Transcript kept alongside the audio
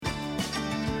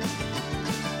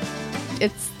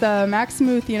It's the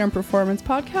Maximu Theater and Performance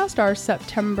Podcast, our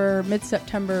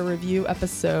mid-September review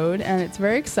episode, and it's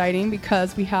very exciting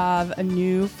because we have a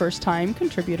new first-time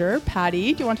contributor.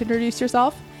 Patty, do you want to introduce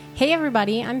yourself? Hey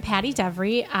everybody, I'm Patty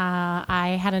Devry.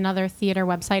 I had another theater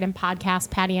website and podcast,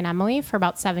 Patty and Emily, for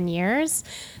about 7 years,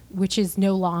 which is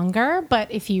no longer. But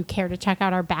if you care to check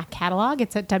out our back catalog,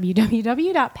 it's at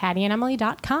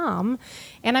www.pattyangemily.com.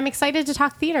 And I'm excited to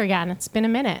talk theater again. It's been a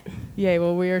minute. Yay,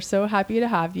 well, we are so happy to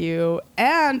have you.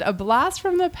 And a blast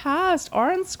from the past,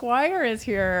 Oren Squire is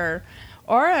here.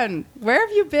 Oren, where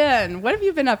have you been? What have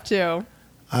you been up to?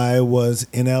 I was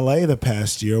in LA the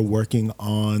past year working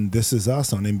on This Is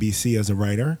Us on NBC as a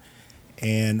writer,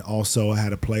 and also I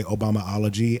had a play,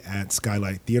 Obamaology, at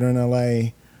Skylight Theater in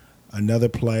LA. Another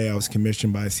play I was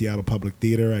commissioned by Seattle Public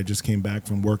Theater. I just came back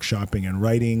from workshopping and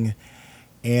writing,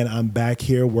 and I'm back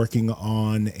here working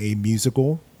on a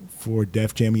musical for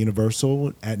Def Jam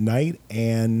Universal at night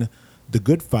and The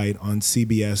Good Fight on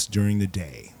CBS during the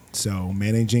day. So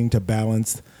managing to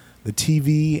balance the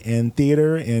TV and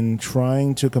theater and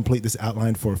trying to complete this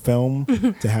outline for a film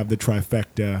to have the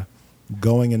trifecta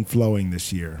going and flowing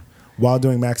this year while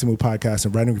doing Maximu podcast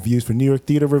and writing reviews for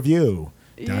NewYorkTheaterReview.com.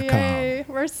 Yay,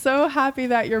 we're so happy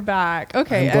that you're back.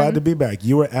 Okay. I'm glad to be back.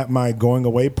 You were at my going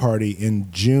away party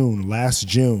in last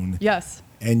June. Yes.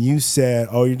 And you said,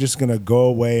 oh, you're just going to go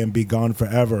away and be gone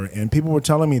forever. And people were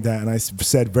telling me that. And I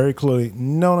said very clearly,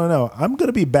 no. I'm going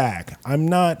to be back. I'm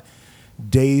not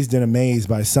dazed and amazed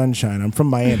by sunshine. I'm from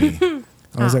Miami.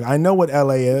 I was like, I know what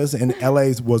LA is, and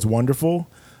LA was wonderful,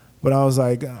 but I was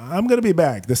like, I'm going to be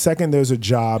back. The second there's a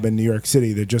job in New York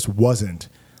City, there just wasn't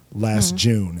last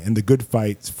June, and The Good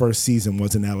Fight's first season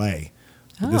was in LA.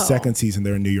 The second season,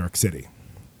 they're in New York City.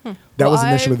 That was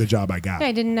initially the job I got. Yeah,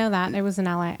 I didn't know that. It was in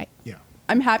LA. Yeah.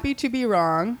 I'm happy to be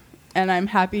wrong, and I'm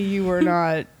happy you were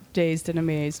not dazed and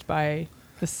amazed by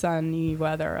the sunny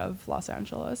weather of Los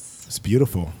Angeles. It's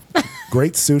beautiful.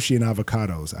 Great sushi and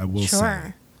avocados, I will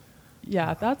say.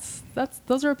 Yeah,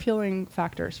 those are appealing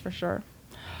factors for sure.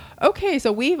 Okay,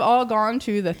 so we've all gone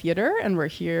to the theater, and we're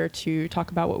here to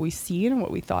talk about what we've seen and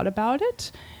what we thought about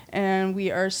it. And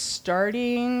we are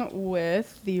starting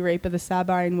with The Rape of the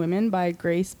Sabine Women by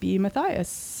Grace B.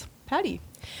 Matthias. Patty.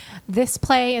 This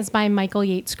play is by Michael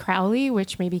Yates Crowley,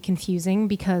 which may be confusing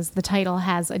because the title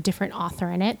has a different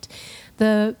author in it.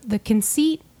 The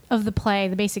conceit of the play,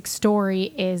 the basic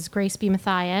story, is Grace B.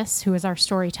 Matthias, who is our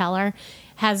storyteller,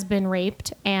 has been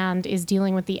raped and is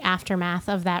dealing with the aftermath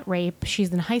of that rape.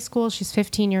 She's in high school. She's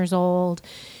 15 years old.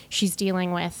 She's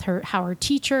dealing with how her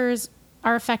teachers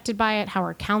are affected by it, how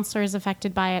her counselor is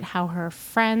affected by it, how her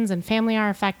friends and family are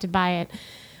affected by it.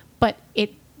 But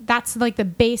that's like the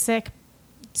basic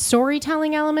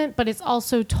storytelling element, but it's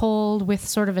also told with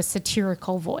sort of a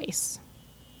satirical voice.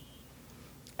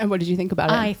 And what did you think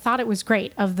about it? I thought it was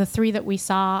great. Of the three that we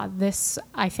saw, this,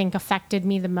 I think, affected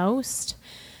me the most.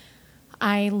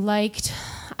 I liked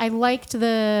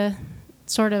the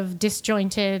sort of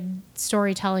disjointed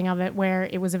storytelling of it, where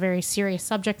it was a very serious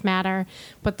subject matter,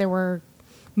 but there were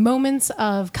moments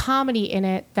of comedy in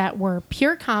it that were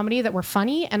pure comedy, that were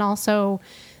funny, and also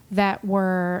that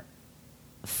were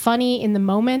funny in the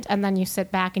moment, and then you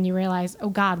sit back and you realize, oh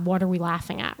God, what are we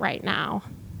laughing at right now?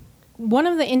 One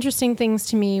of the interesting things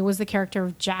to me was the character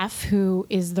of Jeff, who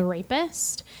is the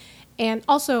rapist. And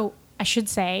also, I should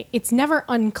say, it's never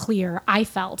unclear, I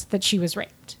felt, that she was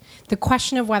raped. The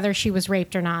question of whether she was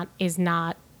raped or not is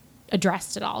not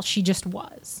addressed at all. She just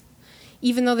was.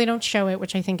 Even though they don't show it,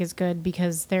 which I think is good,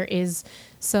 because there is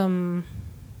some...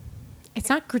 It's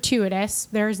not gratuitous.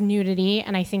 There's nudity,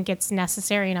 and I think it's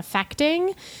necessary and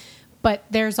affecting. But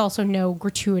there's also no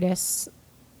gratuitous...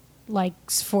 like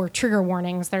for trigger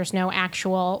warnings, there's no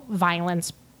actual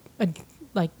violence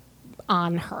like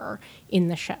on her in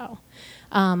the show.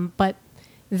 But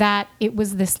that it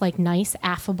was this like nice,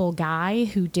 affable guy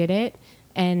who did it.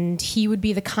 And he would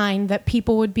be the kind that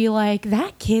people would be like,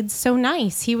 that kid's so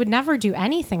nice. He would never do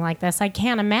anything like this. I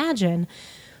can't imagine.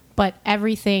 But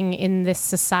everything in this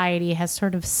society has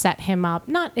sort of set him up,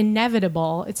 not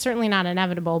inevitable. It's certainly not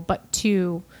inevitable, but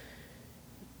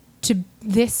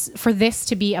for this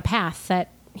to be a path that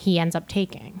he ends up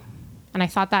taking. And I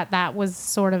thought that was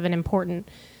sort of an important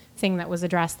thing that was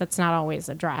addressed that's not always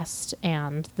addressed.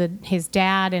 And his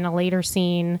dad in a later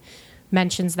scene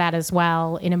mentions that as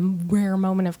well, in a rare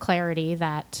moment of clarity,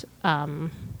 that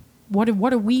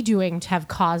what are we doing to have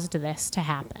caused this to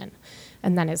happen?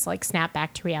 And then it's like snap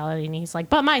back to reality, and he's like,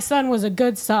 but my son was a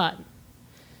good son.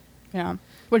 Yeah.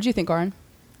 What did you think, Oren?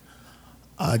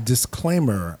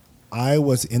 Disclaimer, I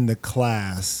was in the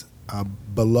class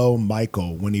below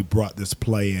Michael when he brought this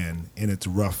play in its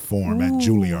rough form at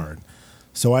Juilliard.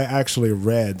 So I actually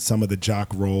read some of the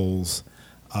jock roles,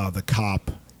 the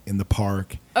cop in the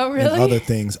park, Oh, really? and other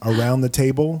things around the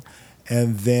table,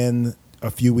 and then a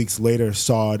few weeks later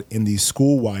saw it in the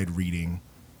school-wide reading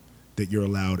that you're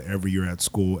allowed every year at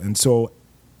school. And so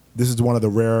this is one of the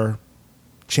rare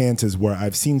chances where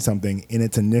I've seen something in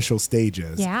its initial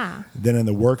stages, Yeah. then in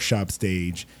the workshop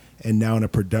stage, and now in a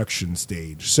production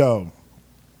stage. So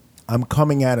I'm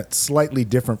coming at it slightly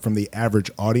different from the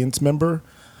average audience member.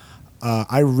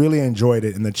 I really enjoyed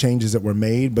it and the changes that were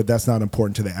made, but that's not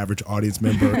important to the average audience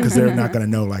member because they're not going to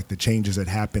know like the changes that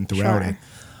happened throughout Sure. it.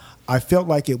 I felt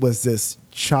like it was this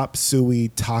chop suey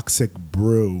toxic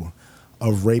brew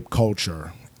of rape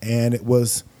culture, and it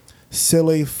was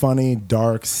silly, funny,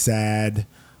 dark, sad,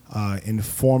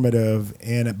 informative,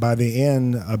 and by the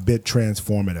end, a bit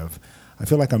transformative. I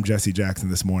feel like I'm Jesse Jackson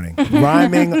this morning,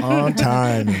 rhyming on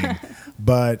timing,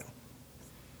 but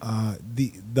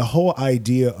the whole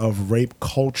idea of rape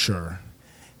culture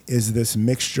is this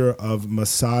mixture of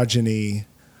misogyny,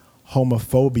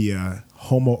 homophobia,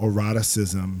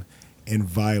 homoeroticism, and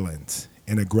violence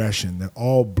and aggression that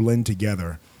all blend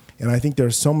together. And I think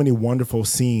there's so many wonderful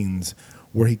scenes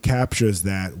where he captures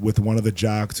that with one of the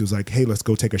jocks who's like, hey, let's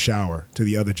go take a shower, to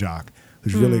the other jock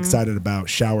who's really excited about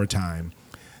shower time.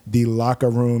 The locker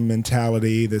room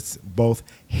mentality that's both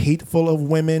hateful of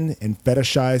women and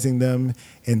fetishizing them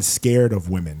and scared of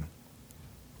women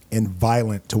and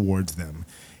violent towards them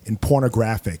and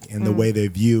pornographic in the way they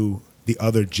view the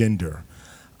other gender.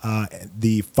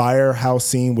 The firehouse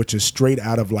scene, which is straight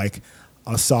out of like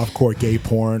a softcore gay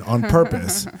porn on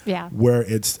purpose, Yeah. where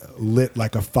it's lit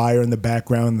like a fire in the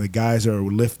background. The guys are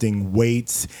lifting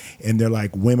weights and they're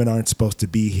like, women aren't supposed to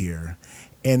be here.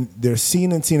 And there's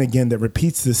scene and scene again that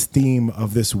repeats this theme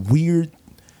of this weird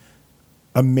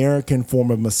American form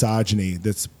of misogyny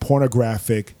that's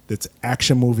pornographic, that's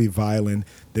action movie violent,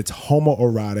 that's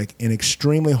homoerotic and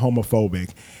extremely homophobic.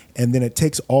 And then it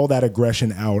takes all that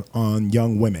aggression out on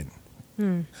young women.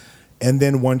 And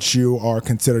then once you are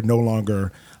considered no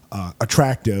longer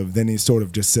attractive, then he sort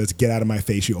of just says, get out of my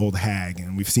face, you old hag.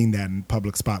 And we've seen that in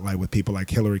public spotlight with people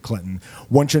like Hillary Clinton.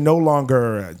 Once you're no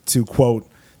longer, to quote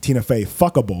Tina Fey,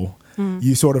 fuckable,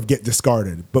 you sort of get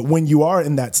discarded. But when you are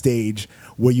in that stage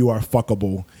where you are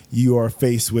fuckable, you are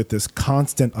faced with this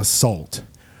constant assault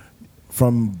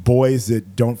from boys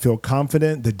that don't feel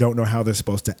confident, that don't know how they're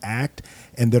supposed to act,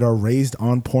 and that are raised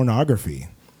on pornography.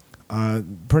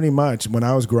 Pretty much when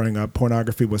I was growing up,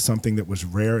 pornography was something that was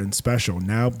rare and special.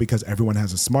 Now, because everyone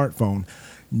has a smartphone,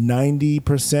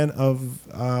 90%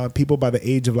 of people by the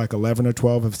age of like 11 or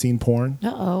 12 have seen porn.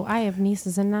 Uh-oh, I have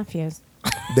nieces and nephews.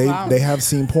 They have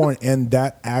seen porn, and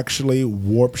that actually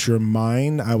warps your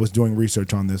mind. I was doing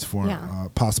research on this for a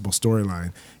possible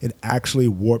storyline. It actually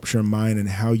warps your mind and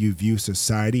how you view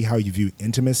society, how you view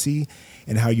intimacy,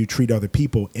 and how you treat other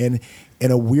people. And in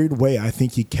a weird way, I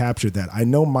think he captured that. I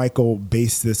know Michael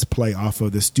based this play off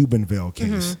of the Steubenville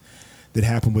case that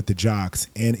happened with the jocks,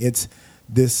 and it's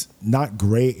this not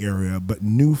gray area, but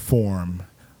new form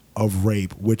of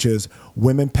rape, which is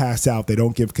women pass out, they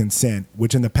don't give consent,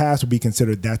 which in the past would be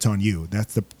considered that's on you,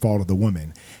 that's the fault of the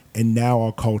woman. And now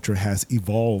our culture has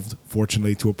evolved,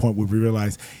 fortunately, to a point where we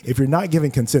realize if you're not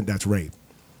giving consent, that's rape.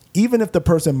 Even if the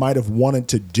person might have wanted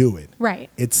to do it, Right.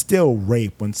 it's still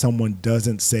rape when someone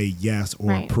doesn't say yes or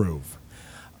Right. approve.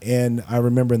 And I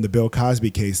remember in the Bill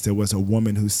Cosby case, there was a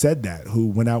woman who said that, who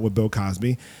went out with Bill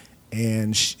Cosby,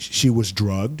 and she was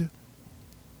drugged.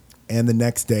 And the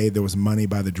next day there was money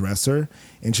by the dresser,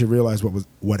 and she realized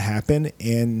what happened.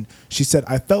 And she said,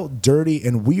 I felt dirty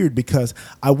and weird because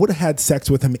I would have had sex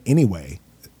with him anyway,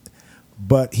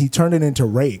 but he turned it into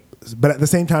rape. But at the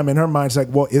same time, in her mind, she's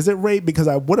like, well, is it rape? Because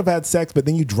I would have had sex, but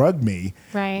then you drugged me,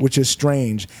 Right. which is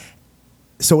strange.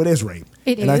 So it is rape.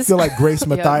 It and I is. feel like Grace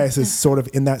Yeah. Mathias is sort of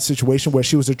in that situation where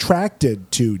she was attracted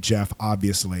to Jeff,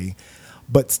 obviously,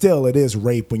 but still it is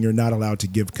rape when you're not allowed to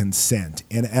give consent.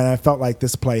 And I felt like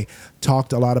this play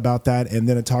talked a lot about that, and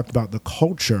then it talked about the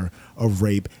culture of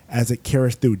rape as it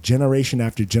carries through generation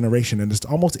after generation, and it's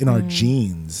almost in our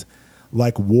genes,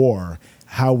 like war,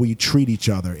 how we treat each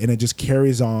other, and it just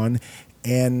carries on.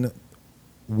 And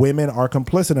women are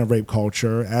complicit in rape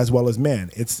culture as well as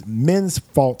men. It's men's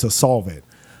fault to solve it,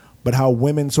 but how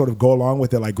women sort of go along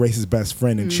with it, like Grace's best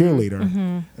friend and cheerleader,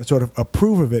 and sort of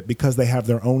approve of it because they have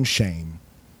their own shame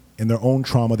and their own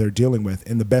trauma they're dealing with.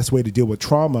 And the best way to deal with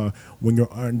trauma when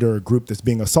you're under a group that's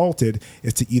being assaulted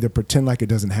is to either pretend like it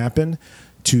doesn't happen,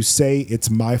 to say it's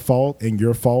my fault and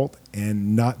your fault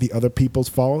and not the other people's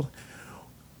fault.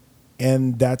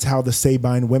 And that's how the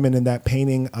Sabine women in that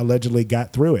painting allegedly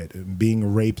got through it.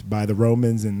 Being raped by the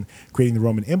Romans and creating the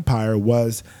Roman Empire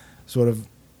was sort of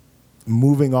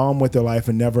moving on with their life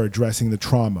and never addressing the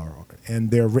trauma.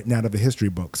 And they're written out of the history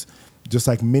books, just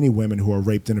like many women who are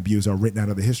raped and abused are written out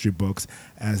of the history books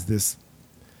as this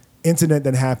incident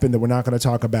that happened that we're not going to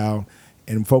talk about,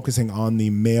 and focusing on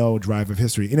the male drive of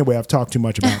history. Anyway, I've talked too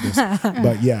much about this,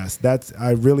 but yes,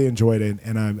 I really enjoyed it,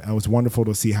 and I was wonderful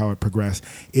to see how it progressed.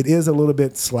 It is a little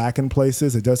bit slack in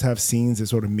places. It does have scenes that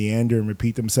sort of meander and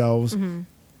repeat themselves, and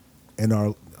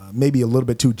are maybe a little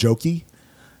bit too jokey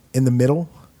in the middle,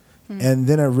 and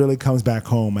then it really comes back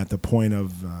home at the point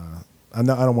of I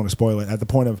don't want to spoil it. At the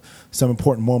point of some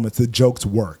important moments, the jokes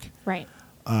work. Right.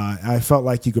 I felt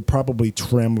like you could probably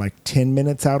trim like 10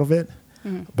 minutes out of it.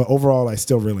 But overall, I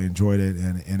still really enjoyed it,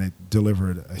 and it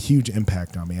delivered a huge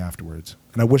impact on me afterwards.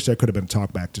 And I wish there could have been a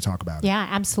talk back to talk about it. Yeah,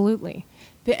 absolutely.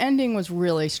 The ending was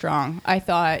really strong. I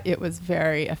thought it was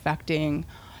very affecting.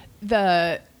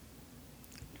 The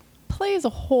play as a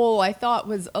whole, I thought,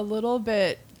 was a little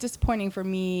bit disappointing for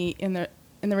me in the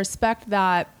respect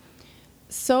that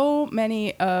so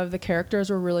many of the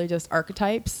characters were really just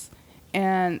archetypes,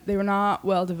 and they were not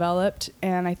well developed.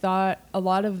 And I thought a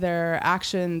lot of their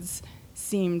actions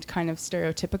seemed kind of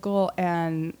stereotypical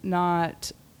and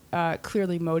not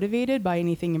clearly motivated by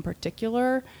anything in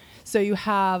particular. So you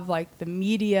have like the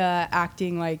media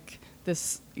acting like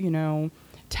this,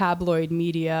 tabloid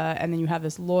media, and then you have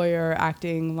this lawyer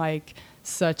acting like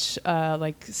such a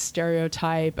like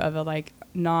stereotype of a like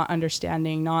not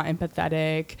understanding, not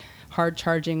empathetic, hard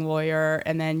charging lawyer,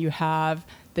 and then you have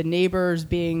the neighbors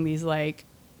being these like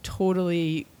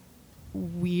totally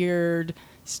weird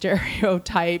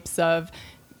stereotypes of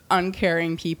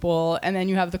uncaring people, and then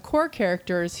you have the core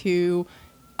characters who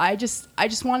I just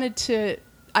wanted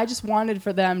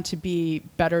for them to be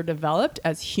better developed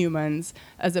as humans,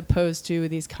 as opposed to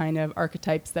these kind of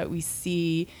archetypes that we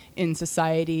see in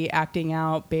society acting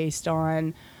out based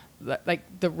on like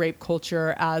the rape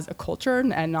culture as a culture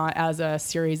and not as a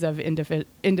series of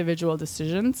individual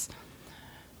decisions.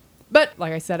 But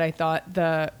like I said, I thought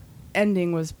the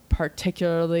ending was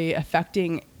particularly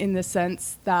affecting in the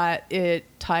sense that it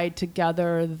tied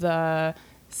together the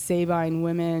Sabine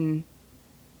women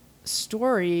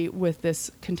story with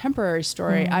this contemporary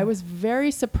story. I was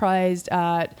very surprised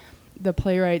at the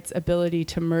playwright's ability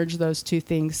to merge those two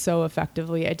things so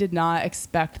effectively. I did not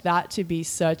expect that to be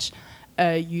such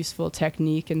a useful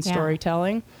technique in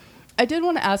storytelling. I did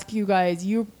want to ask you guys,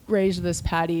 you raised this,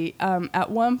 Patty.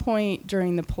 At one point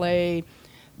during the play,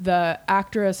 the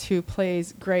actress who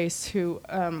plays Grace, who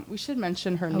we should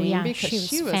mention her name because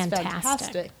she was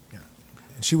fantastic. Yeah.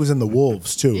 She was in The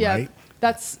Wolves too, right?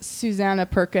 That's Susanna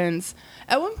Perkins.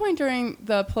 At one point during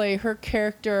the play, her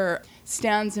character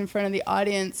stands in front of the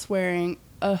audience wearing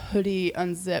a hoodie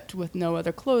unzipped with no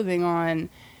other clothing on.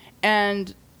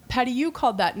 And Patty, you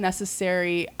called that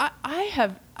necessary. I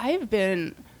have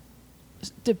been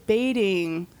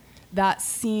debating that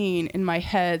scene in my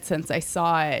head since I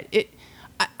saw it.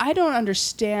 I don't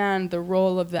understand the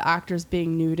role of the actors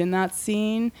being nude in that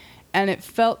scene, and it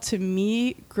felt to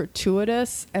me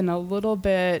gratuitous and a little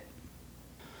bit,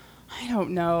 I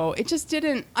don't know.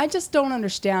 I just don't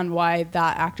understand why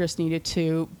that actress needed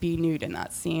to be nude in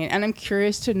that scene. And I'm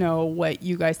curious to know what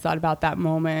you guys thought about that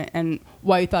moment and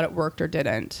why you thought it worked or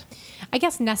didn't. I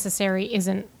guess necessary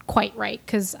isn't quite right,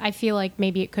 because I feel like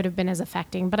maybe it could have been as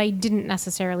affecting, but I didn't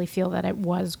necessarily feel that it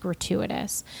was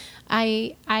gratuitous.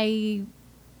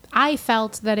 I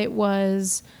felt that it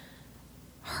was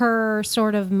her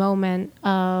sort of moment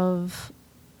of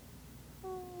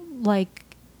like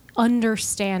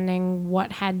understanding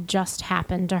what had just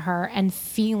happened to her and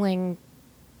feeling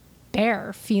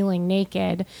bare, feeling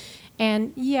naked.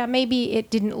 And yeah, maybe it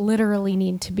didn't literally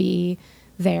need to be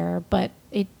there, but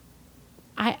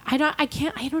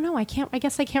I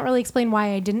guess I can't really explain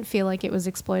why I didn't feel like it was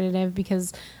exploitative,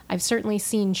 because I've certainly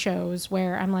seen shows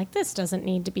where I'm like, this doesn't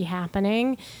need to be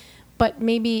happening. But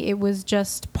maybe it was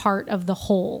just part of the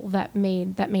whole that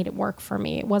made it work for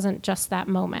me. It wasn't just that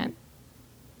moment.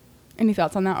 Any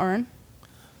thoughts on that, Oren?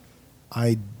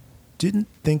 I didn't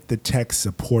think the text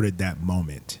supported that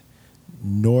moment,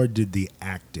 nor did the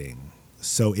acting.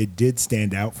 So it did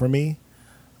stand out for me.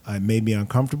 It made me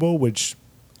uncomfortable, which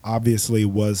obviously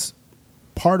was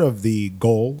part of the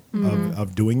goal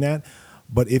of doing that.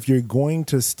 But if you're going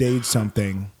to stage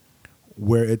something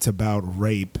where it's about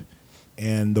rape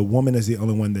and the woman is the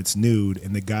only one that's nude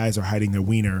and the guys are hiding their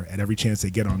wiener at every chance they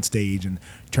get on stage and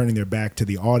turning their back to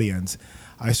the audience,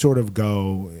 I sort of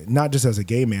go, not just as a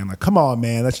gay man, like, come on,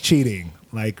 man, that's cheating.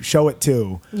 Like, show it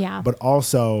too. Yeah. But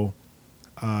also,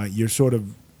 you're sort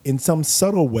of, in some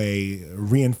subtle way,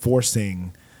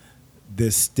 reinforcing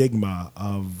this stigma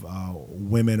of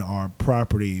women are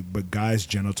property, but guys'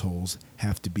 genitals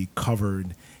have to be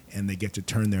covered and they get to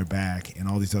turn their back and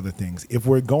all these other things. If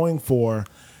we're going for,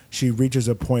 she reaches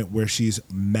a point where she's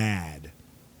mad,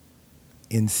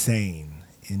 insane,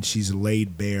 and she's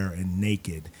laid bare and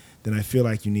naked, then I feel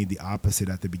like you need the opposite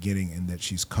at the beginning, in that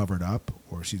she's covered up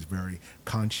or she's very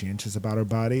conscientious about her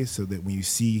body, so that when you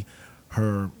see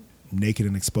her naked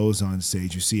and exposed on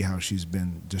stage, you see how she's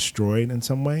been destroyed in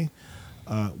some way,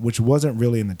 which wasn't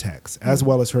really in the text, as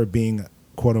well as her being,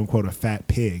 quote unquote, a fat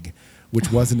pig, which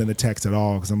wasn't in the text at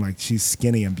all, because I'm like, she's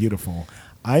skinny and beautiful.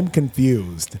 I'm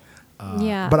confused.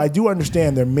 But I do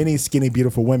understand there are many skinny,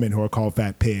 beautiful women who are called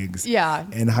fat pigs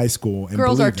in high school. And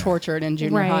girls are that. tortured in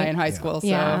junior high and high school.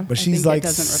 So but she's like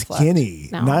skinny,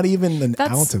 not even an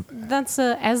ounce of. That's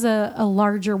as a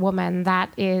larger woman,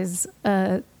 that is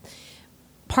a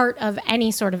part of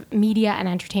any sort of media and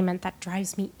entertainment that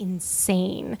drives me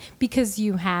insane, because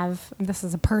you have, this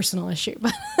is a personal issue,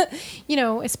 but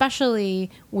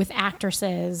especially with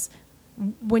actresses,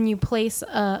 when you place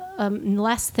a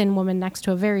less thin woman next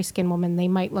to a very skin woman, they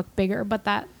might look bigger, but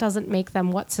that doesn't make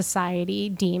them what society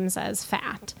deems as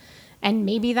fat. And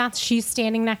maybe she's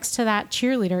standing next to that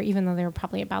cheerleader, even though they were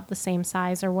probably about the same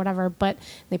size or whatever, but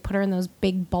they put her in those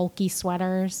big bulky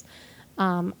sweaters.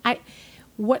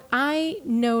 What I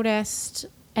noticed,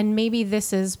 and maybe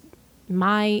this is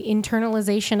my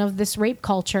internalization of this rape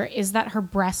culture, is that her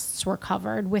breasts were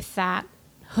covered with that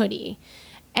hoodie.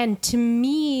 And to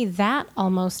me, that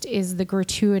almost is the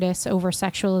gratuitous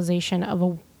over-sexualization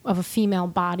of a female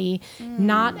body,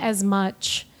 not as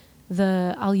much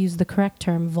I'll use the correct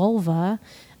term, vulva,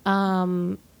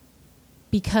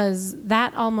 because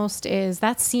that almost is,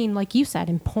 that's seen, like you said,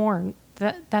 in porn.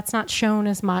 That's not shown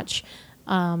as much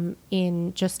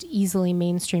in just easily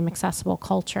mainstream accessible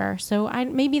culture. So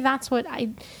maybe that's what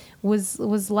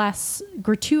was less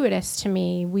gratuitous to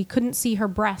me. We couldn't see her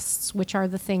breasts, which are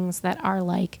the things that are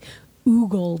like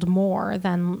oogled more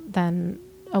than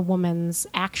a woman's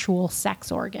actual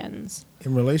sex organs.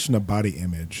 In relation to body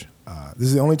image, this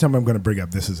is the only time I'm going to bring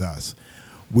up This Is Us.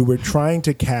 We were trying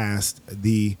to cast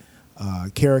the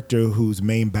character whose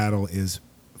main battle is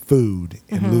food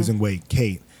and losing weight,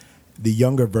 Kate, the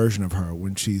younger version of her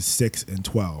when she's 6 and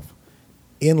 12,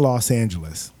 in Los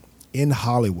Angeles, in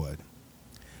Hollywood.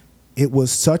 It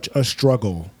was such a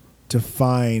struggle to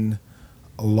find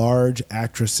large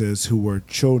actresses who were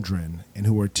children and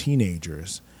who were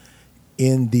teenagers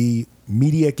in the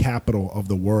media capital of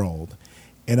the world.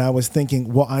 And I was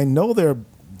thinking, well, I know there are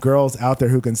girls out there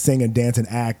who can sing and dance and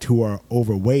act who are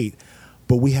overweight,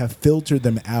 but we have filtered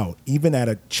them out, even at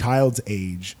a child's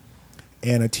age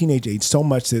and a teenage age, so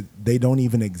much that they don't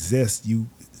even exist. You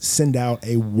send out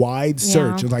a wide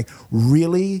search. It's like,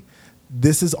 really?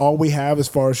 This is all we have as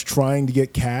far as trying to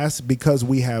get cast, because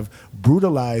we have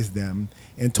brutalized them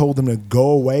and told them to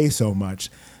go away so much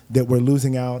that we're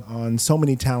losing out on so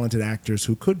many talented actors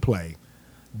who could play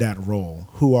that role,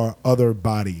 who are other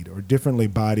bodied or differently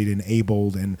bodied and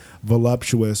abled and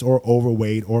voluptuous or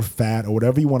overweight or fat or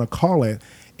whatever you want to call it,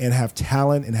 and have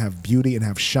talent and have beauty and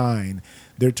have shine.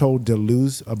 They're told to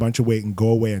lose a bunch of weight and go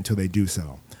away until they do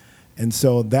so. And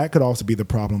so that could also be the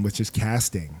problem with just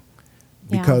casting,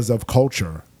 because of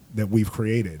culture that we've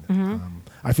created.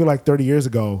 I feel like 30 years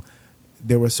ago,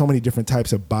 there were so many different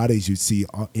types of bodies you'd see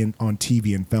on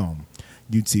TV and film.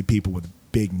 You'd see people with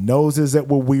big noses that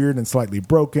were weird and slightly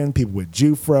broken, people with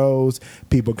Jufros,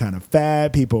 people kind of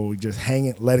fat, people just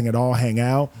letting it all hang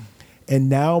out. And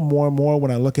now more and more,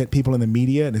 when I look at people in the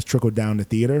media, and it's trickled down to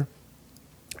theater,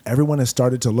 everyone has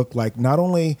started to look like not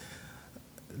only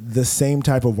the same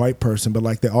type of white person, but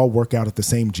like they all work out at the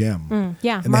same gym. And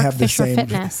Mark they have Fisher the same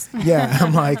Fitness.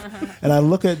 I'm like, and I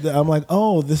look at, I'm like,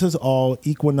 oh, this is all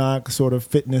Equinox sort of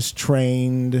fitness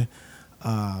trained,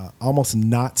 almost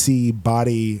Nazi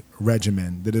body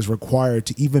regimen that is required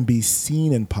to even be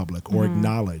seen in public or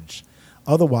acknowledged.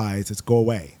 Otherwise, it's go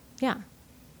away. Yeah.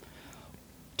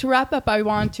 To wrap up, I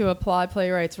want to applaud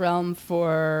Playwrights Realm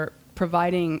for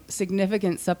providing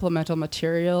significant supplemental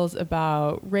materials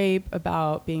about rape,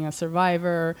 about being a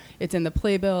survivor. It's in the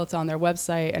playbill, it's on their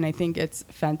website, and I think it's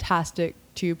fantastic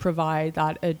to provide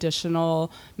that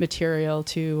additional material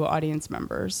to audience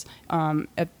members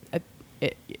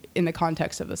in the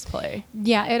context of this play.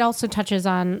 Yeah, it also touches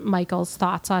on Michael's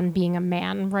thoughts on being a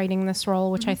man writing this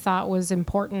role, which I thought was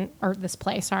important, or this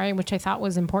play, sorry, which I thought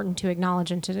was important to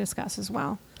acknowledge and to discuss as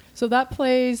well. So that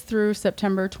plays through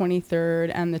September 23rd,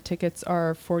 and the tickets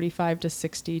are $45 to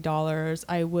 $60.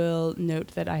 I will note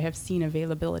that I have seen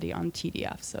availability on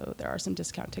TDF, so there are some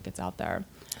discount tickets out there.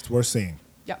 It's worth seeing.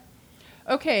 Yeah.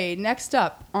 Okay, next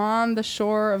up, On the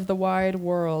Shore of the Wide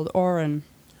World, Oren.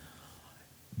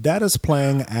 That is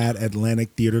playing at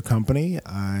Atlantic Theater Company.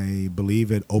 I believe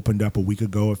it opened up a week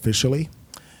ago officially.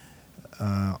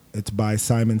 It's by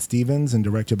Simon Stevens and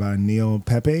directed by Neil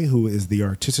Pepe, who is the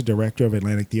artistic director of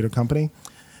Atlantic Theater Company.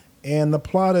 And the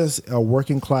plot is a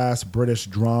working class British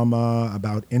drama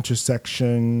about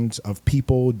intersections of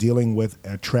people dealing with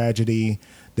a tragedy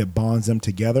that bonds them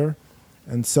together.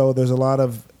 And so there's a lot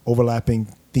of overlapping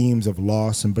themes of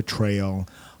loss and betrayal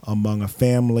among a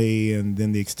family, and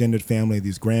then the extended family,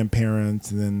 these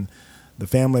grandparents, and then the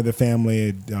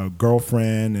family, a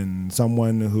girlfriend, and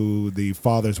someone who the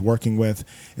father's working with.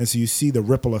 And so you see the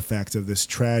ripple effects of this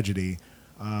tragedy.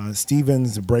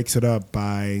 Stevens breaks it up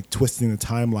by twisting the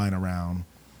timeline around,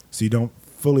 so you don't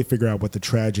fully figure out what the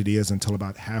tragedy is until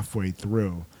about halfway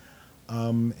through.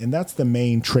 And that's the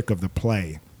main trick of the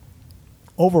play.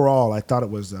 Overall, I thought it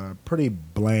was pretty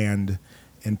bland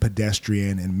and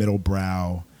pedestrian and middle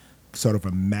brow, sort of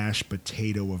a mashed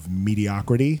potato of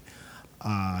mediocrity,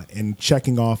 and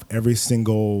checking off every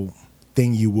single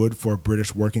thing you would for a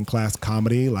British working class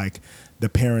comedy, like the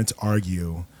parents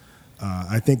argue.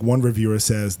 I think one reviewer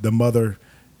says the mother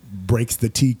breaks the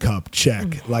teacup,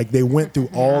 check. Like they went through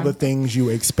all the things you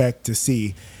expect to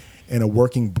see in a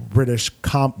working British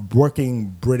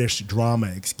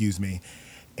drama,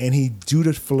 and he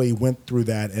dutifully went through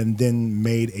that and then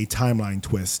made a timeline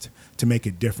twist to make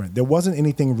it different. There wasn't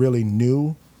anything really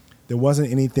new. There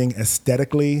wasn't anything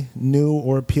aesthetically new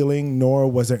or appealing, nor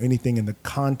was there anything in the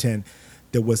content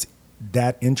that was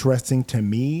that interesting to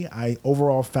me. I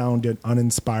overall found it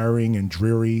uninspiring and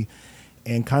dreary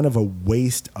and kind of a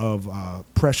waste of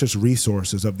precious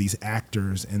resources of these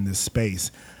actors in this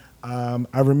space.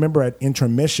 I remember at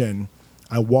intermission,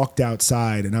 I walked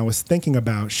outside and I was thinking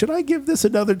about, should I give this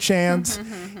another chance?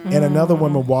 And another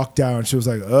woman walked out and she was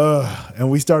like, ugh. And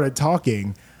we started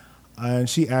talking. And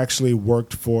she actually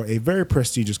worked for a very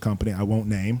prestigious company I won't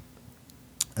name.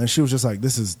 And she was just like,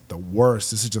 this is the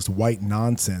worst. This is just white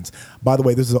nonsense. By the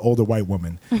way, this is an older white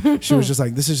woman. She was just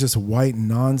like, this is just white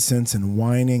nonsense and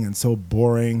whining and so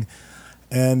boring.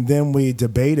 And then we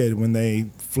debated when they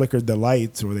flickered the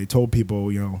lights, or they told people,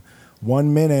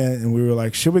 1 minute, and we were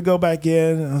like, should we go back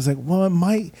in? And I was like, well, it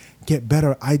might get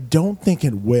better. I don't think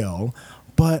it will,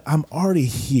 but I'm already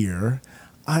here.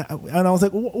 And I was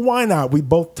like, why not? We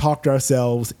both talked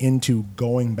ourselves into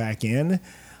going back in.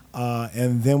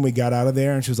 And then we got out of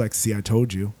there and she was like, see, I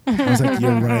told you. I was like,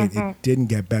 you're right. It didn't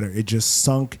get better. It just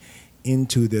sunk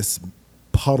into this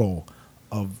puddle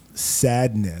of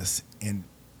sadness and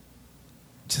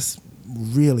just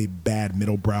really bad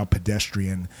middle brow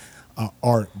pedestrian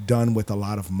art done with a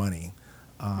lot of money.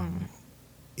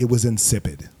 It was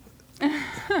insipid.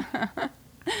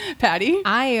 Patty?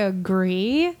 I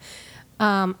agree.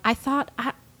 I thought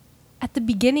at the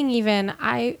beginning even,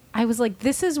 I was like,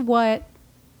 this is what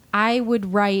I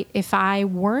would write if I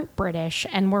weren't British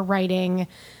and were writing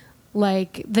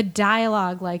like the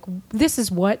dialogue, like this is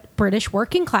what British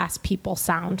working class people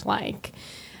sound like.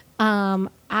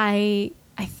 I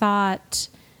thought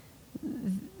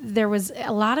there was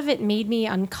a lot of it made me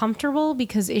uncomfortable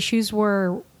because issues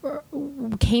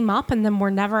came up and then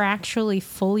were never actually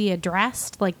fully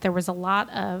addressed. Like there was a lot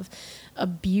of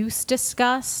abuse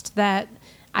discussed that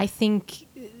I think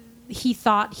he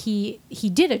thought he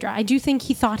did address. I do think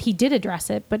he thought he did address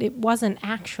it, but it wasn't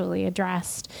actually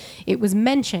addressed. It was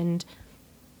mentioned,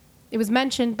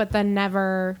 but then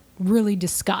never really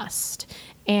discussed.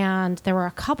 And there were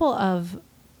a couple of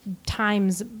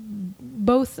times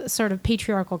both sort of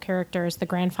patriarchal characters, the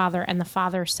grandfather and the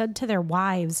father, said to their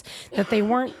wives that they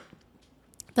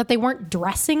weren't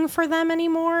dressing for them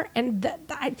anymore. And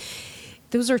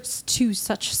those are two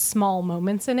such small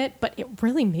moments in it, but it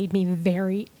really made me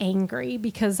very angry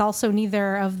because also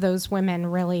neither of those women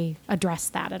really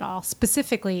addressed that at all.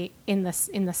 Specifically in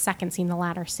the second scene, the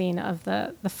latter scene of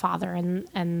the father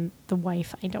and the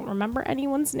wife. I don't remember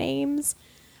anyone's names.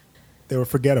 They were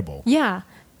forgettable. Yeah,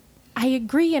 I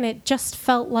agree. And it just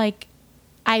felt like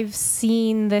I've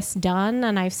seen this done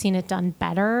and I've seen it done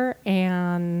better.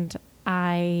 And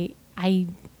I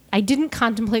didn't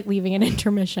contemplate leaving an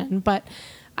intermission, but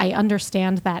I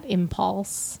understand that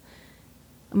impulse,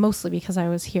 mostly because I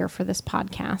was here for this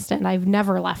podcast, and I've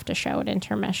never left a show at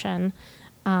intermission.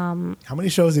 How many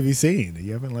shows have you seen?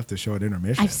 You haven't left a show at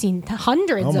intermission. I've seen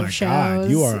hundreds of shows. Oh my God,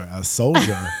 you are a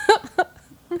soldier.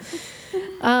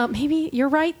 Maybe you're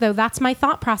right, though. That's my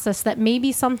thought process, that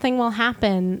maybe something will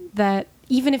happen that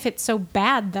even if it's so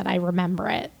bad that I remember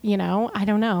it, I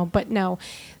don't know, but no.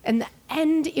 And the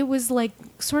end, it was like,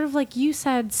 sort of like you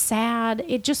said, sad.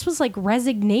 It just was like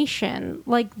resignation.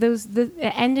 Like it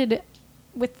ended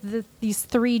these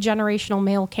three generational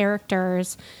male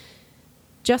characters,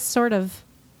 just sort of,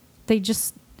 it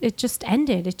just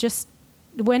ended. It just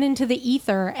went into the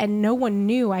ether, and no one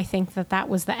knew, I think, that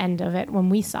was the end of it when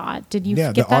we saw it. Did you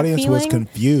get that feeling? Yeah, the audience was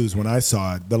confused when I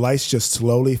saw it. The lights just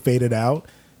slowly faded out,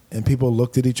 and people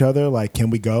looked at each other like, can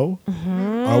we go?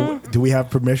 Mm-hmm. Do we have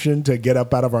permission to get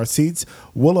up out of our seats?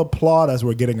 We'll applaud as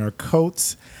we're getting our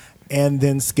coats, and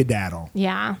then skedaddle.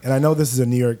 Yeah. And I know this is a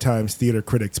New York Times theater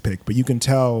critics pick, but you can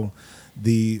tell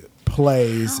the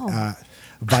play's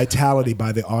vitality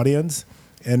by the audience.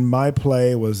 And my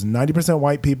play was 90%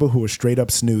 white people who were straight up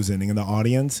snoozing in the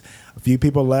audience. A few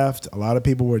people left. A lot of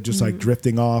people were just like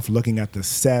drifting off, looking at the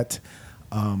set,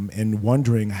 and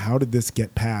wondering, how did this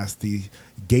get past the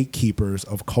gatekeepers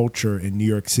of culture in New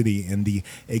York City and the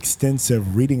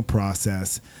extensive reading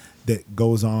process that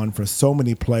goes on for so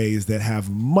many plays that have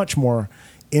much more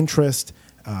interest,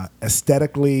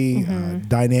 aesthetically,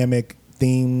 dynamic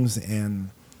themes, and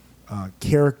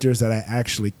characters that I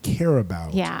actually care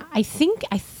about. Yeah, I think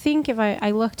if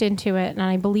I looked into it, and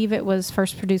I believe it was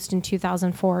first produced in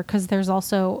 2004, because there's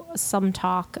also some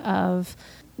talk of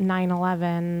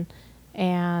 9/11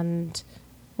 and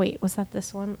wait, was that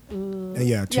this one? Ooh.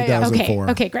 Yeah,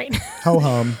 2004. Okay, great. Ho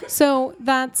hum. So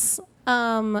that's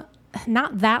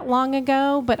not that long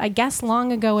ago, but I guess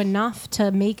long ago enough to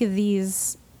make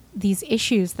these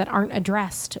issues that aren't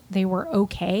addressed, they were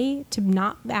okay to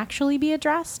not actually be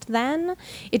addressed then.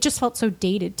 It just felt so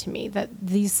dated to me that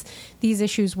these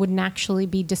issues wouldn't actually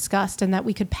be discussed, and that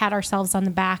we could pat ourselves on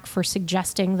the back for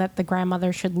suggesting that the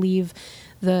grandmother should leave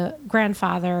the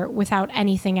grandfather without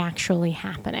anything actually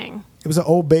happening. It was an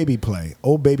old baby play.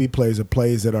 Old baby plays are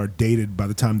plays that are dated by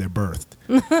the time they're birthed.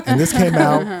 And this came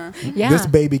out, this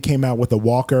baby came out with a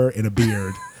walker and a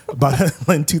beard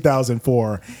in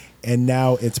 2004. And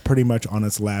now it's pretty much on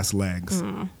its last legs.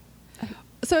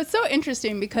 So it's so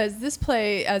interesting because this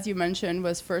play, as you mentioned,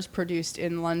 was first produced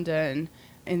in London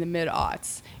in the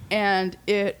mid-aughts. And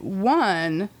it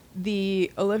won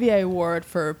the Olivier Award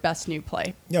for Best New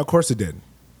Play. Yeah, of course it did.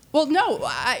 Well, no.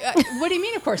 What do you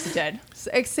mean, of course it did?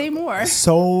 Say more.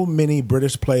 So many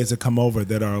British plays that come over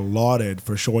that are lauded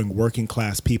for showing working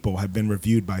class people have been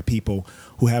reviewed by people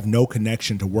who have no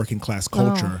connection to working class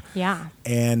culture. Oh, yeah.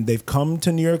 And they've come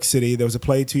to New York City. There was a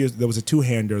play there was a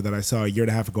two-hander that I saw a year and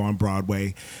a half ago on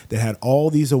Broadway that had all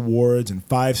these awards and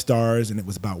 5 stars, and it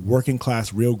was about working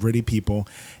class, real gritty people.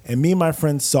 And me and my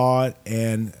friends saw it,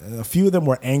 and a few of them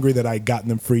were angry that I'd gotten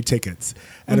them free tickets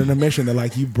at an admission. They're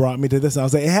like, you brought me to this. And I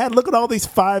was like, look at all these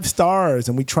 5 stars.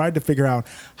 And we tried to figure out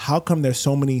how come there's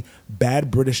so many bad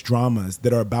British dramas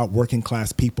that are about working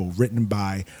class people, written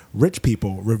by rich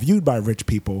people, reviewed by rich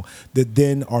people, that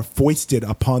then are foisted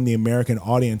upon the American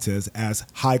audiences as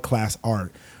high class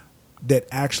art, that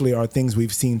actually are things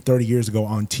we've seen 30 years ago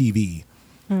on TV.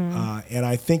 And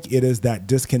I think it is that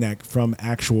disconnect from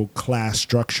actual class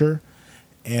structure,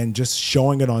 and just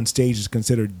showing it on stage is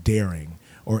considered daring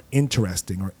or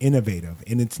interesting or innovative,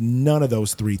 and it's none of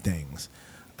those 3 things.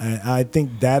 And I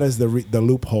think that is the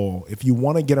loophole. If you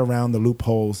want to get around the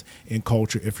loopholes in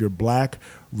culture, if you're black,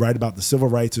 write about the civil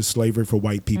rights of slavery for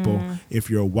white people. If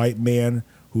you're a white man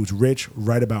who's rich,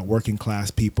 write about working class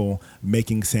people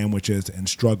making sandwiches and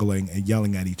struggling and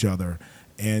yelling at each other.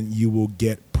 And you will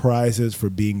get prizes for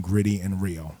being gritty and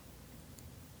real.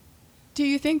 Do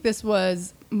you think this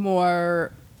was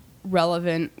more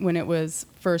relevant when it was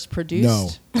first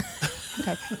produced? No.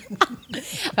 Okay.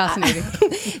 Fascinating.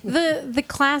 The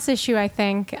class issue, I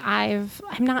think I'm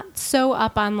not so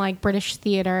up on like British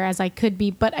theater as I could be,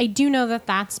 but I do know that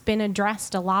that's been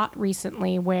addressed a lot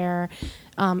recently, where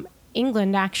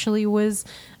England actually was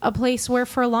a place where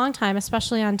for a long time,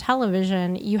 especially on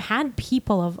television, you had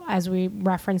people of, as we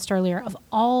referenced earlier, of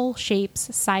all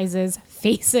shapes, sizes,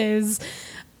 faces,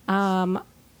 and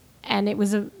it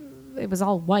was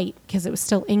all white because it was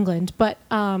still England, but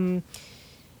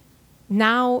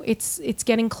now it's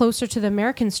getting closer to the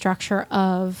American structure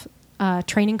of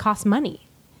training costs money.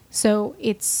 So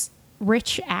it's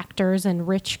rich actors and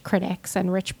rich critics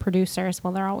and rich producers.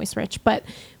 Well, they're always rich, but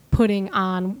putting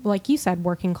on, like you said,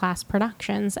 working class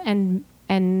productions.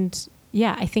 And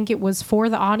yeah, I think it was for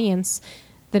the audience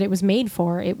that it was made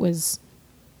for. It was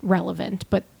relevant,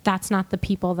 but that's not the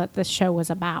people that this show was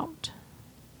about.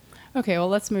 Okay, well,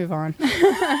 let's move on.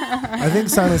 I think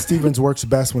Simon Stephens works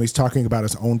best when he's talking about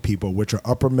his own people, which are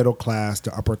upper middle class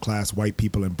to upper class white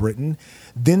people in Britain.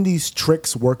 Then these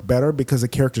tricks work better because the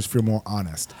characters feel more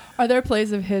honest. Are there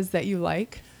plays of his that you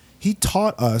like? He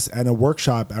taught us at a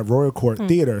workshop at Royal Court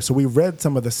Theatre, so we read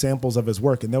some of the samples of his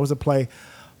work, and there was a play,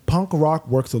 punk rock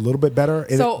works a little bit better.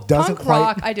 So It doesn't punk quite,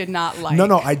 rock, I did not like.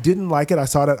 No, I didn't like it. I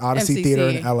saw it at Odyssey MCC. Theater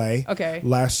in LA Okay.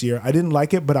 last year. I didn't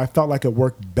like it, but I felt like it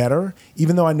worked better,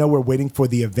 even though I know we're waiting for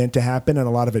the event to happen and a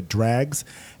lot of it drags.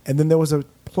 And then there was a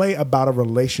play about a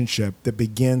relationship that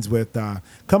begins with,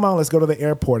 come on, let's go to the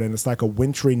airport. And it's like a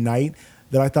wintry night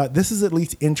that I thought, this is at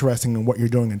least interesting in what you're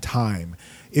doing in time.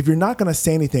 If you're not going to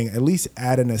say anything, at least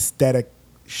add an aesthetic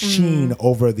sheen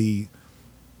over the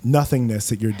nothingness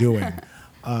that you're doing.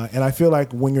 And I feel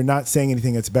like when you're not saying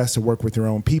anything, it's best to work with your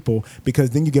own people,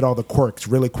 because then you get all the quirks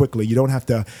really quickly. You don't have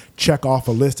to check off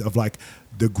a list of like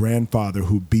the grandfather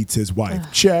who beats his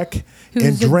wife, check, Who's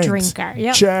and a drinks, drinker.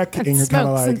 Yep. check, And and you're kind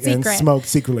of smokes in like, and secret. smoke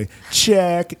secretly,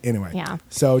 check. Anyway, Yeah.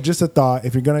 So just a thought,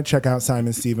 if you're going to check out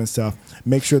Simon Stevens stuff,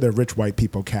 make sure there are rich white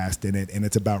people cast in it, and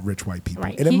it's about rich white people.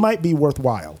 Right. And it might be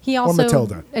worthwhile. He or also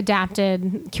Matilda.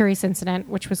 adapted Curious Incident,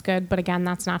 which was good, but again,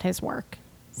 that's not his work.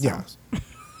 So. Yeah.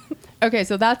 Okay,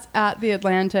 so that's at the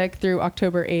Atlantic through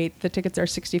October 8th. The tickets are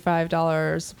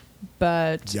 $65,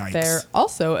 but Yikes. they're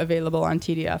also available on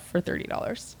TDF for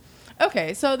 $30.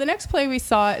 Okay, so the next play we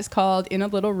saw is called In a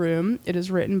Little Room. It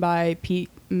is written by Pete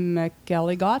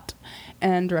McElligott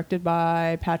and directed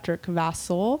by Patrick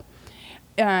Vassell.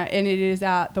 And it is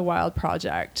at the Wild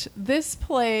Project. This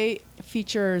play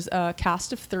features a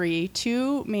cast of three,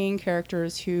 two main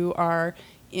characters who are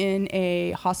in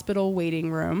a hospital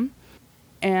waiting room.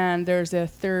 And there's a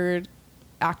third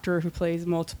actor who plays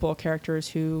multiple characters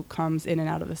who comes in and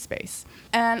out of the space.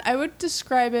 And I would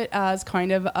describe it as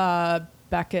kind of a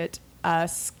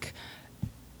Beckett-esque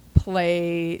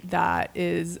play that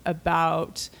is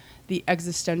about the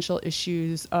existential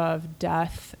issues of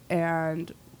death,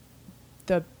 and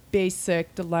the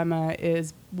basic dilemma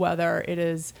is whether it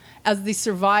is, as the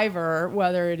survivor,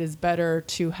 whether it is better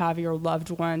to have your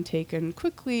loved one taken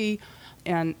quickly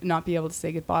and not be able to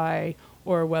say goodbye,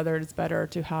 or whether it's better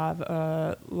to have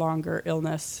a longer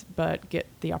illness but get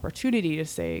the opportunity to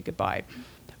say goodbye.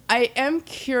 I am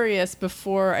curious,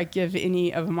 before I give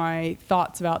any of my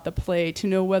thoughts about the play, to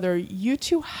know whether you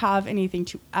two have anything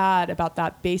to add about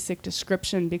that basic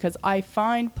description, because I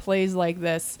find plays like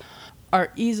this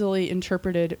are easily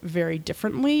interpreted very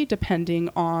differently depending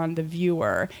on the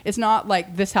viewer. It's not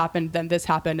like this happened, then this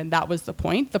happened, and that was the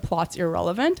point. The plot's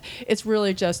irrelevant. It's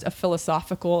really just a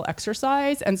philosophical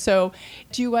exercise. And so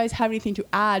do you guys have anything to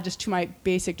add just to my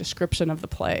basic description of the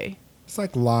play? It's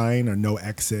like Line or No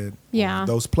Exit. Yeah.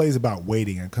 Those plays about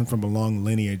waiting. It comes from a long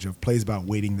lineage of plays about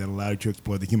waiting that allow you to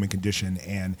explore the human condition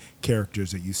and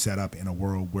characters that you set up in a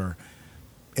world where...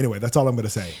 Anyway, that's all I'm going to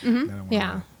say.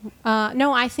 Yeah.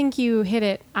 No, I think you hit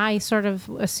it. I sort of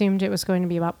assumed it was going to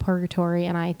be about purgatory,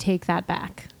 and I take that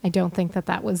back. I don't think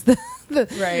that was the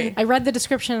Right. I read the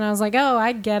description and I was like, oh,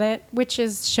 I get it, which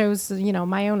shows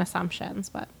my own assumptions,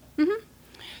 but.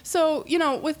 So,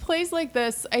 with plays like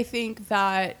this, I think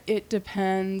that it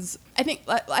depends. I think,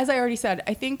 as I already said,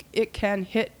 I think it can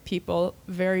hit people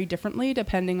very differently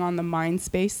depending on the mind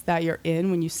space that you're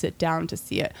in when you sit down to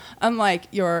see it. Unlike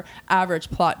your average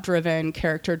plot-driven,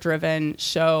 character-driven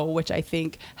show, which I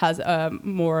think has a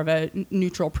more of a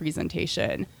neutral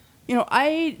presentation.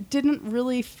 I didn't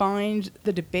really find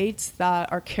the debates that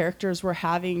our characters were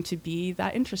having to be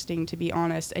that interesting, to be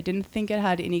honest. I didn't think it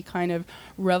had any kind of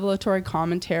revelatory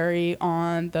commentary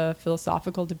on the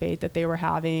philosophical debate that they were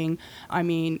having. I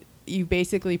mean, you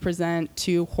basically present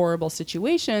two horrible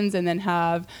situations and then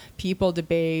have people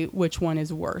debate which one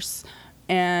is worse.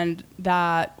 And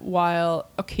that, while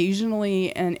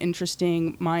occasionally an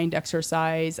interesting mind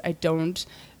exercise, I don't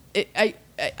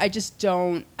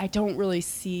really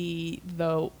see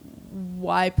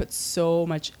why put so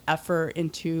much effort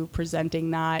into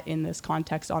presenting that in this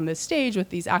context on this stage with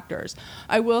these actors.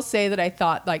 I will say that I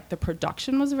thought the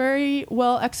production was very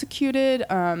well executed.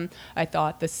 I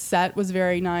thought the set was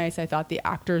very nice. I thought the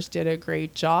actors did a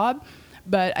great job.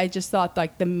 But I just thought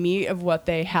the meat of what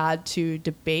they had to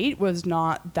debate was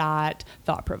not that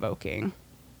thought-provoking.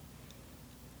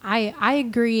 I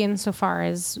agree insofar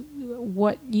as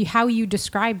how you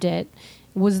described it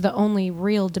was the only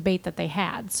real debate that they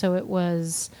had. So it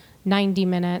was 90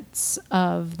 minutes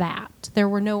of that. There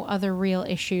were no other real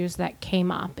issues that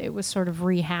came up. It was sort of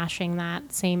rehashing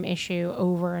that same issue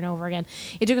over and over again.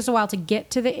 It took us a while to get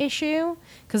to the issue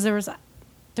because there was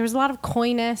a lot of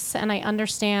coyness, and I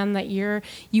understand that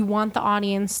you want the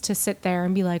audience to sit there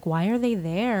and be like, why are they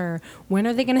there? When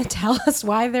are they going to tell us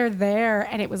why they're there?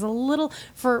 And it was a little,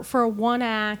 for a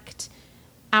one-act,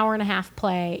 hour-and-a-half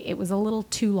play, it was a little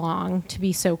too long to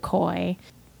be so coy.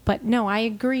 But no, I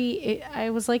agree. I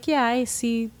was like, yeah, I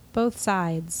see both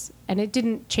sides. And it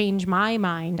didn't change my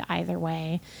mind either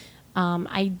way.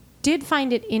 I did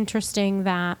find it interesting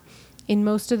that In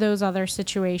most of those other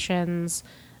situations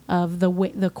of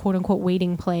the quote unquote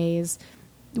waiting plays,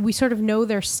 we sort of know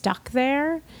they're stuck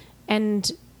there.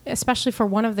 And especially for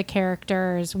one of the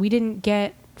characters, we didn't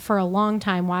get for a long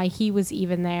time why he was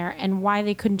even there and why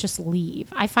they couldn't just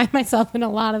leave. I find myself in a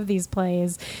lot of these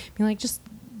plays being like, just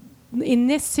in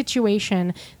this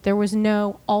situation, there was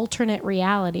no alternate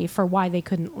reality for why they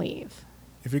couldn't leave.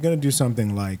 If you're going to do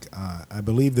something like, I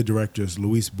believe the director is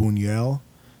Luis Buñuel,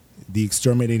 The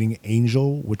Exterminating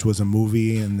Angel, which was a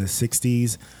movie in the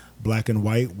 60s, black and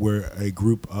white, where a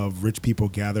group of rich people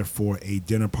gather for a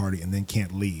dinner party and then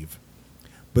can't leave.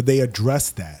 But they address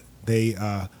that. They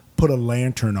put a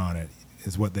lantern on it,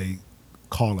 is what they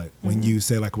call it. When you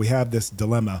say, like, we have this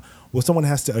dilemma, well, someone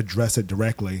has to address it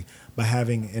directly by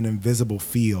having an invisible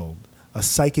field, a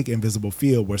psychic invisible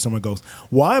field where someone goes,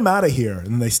 well, I'm out of here. And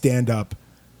then they stand up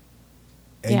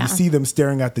and you see them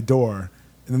staring at the door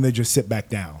and then they just sit back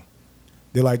down.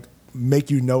 They like make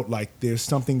you note like there's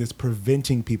something that's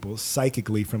preventing people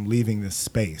psychically from leaving this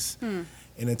space. And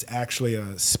it's actually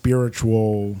a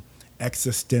spiritual,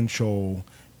 existential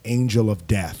angel of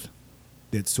death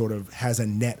that sort of has a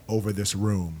net over this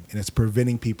room and it's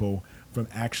preventing people from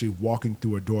actually walking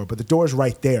through a door. But the door's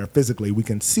right there physically. We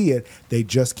can see it. They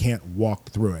just can't walk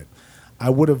through it. I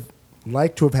would have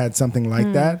liked to have had something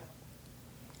like that.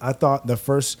 I thought the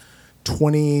first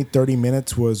 20, 30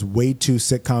 minutes was way too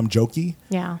sitcom jokey.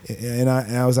 Yeah. And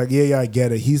I was like, yeah, I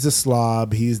get it. He's a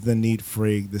slob. He's the neat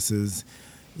freak. This is,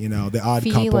 the odd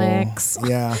Felix. couple.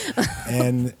 Yeah.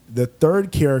 And the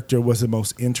third character was the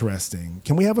most interesting.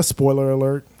 Can we have a spoiler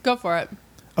alert? Go for it.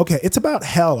 Okay. It's about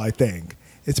hell, I think.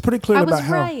 It's pretty clear about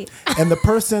hell. Right. And the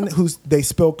person who they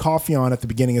spill coffee on at the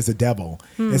beginning is the devil.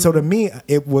 And so to me,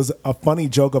 it was a funny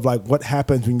joke of like, what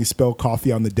happens when you spill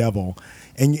coffee on the devil?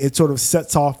 And it sort of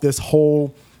sets off this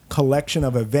whole collection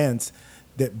of events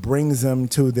that brings them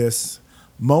to this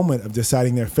moment of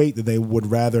deciding their fate, that they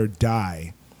would rather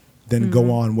die than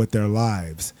go on with their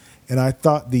lives. And I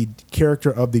thought the character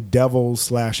of the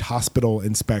devil/hospital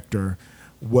inspector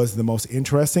was the most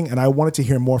interesting. And I wanted to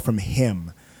hear more from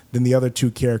him than the other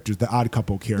two characters, the odd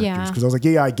couple characters. Because I was like,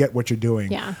 yeah, I get what you're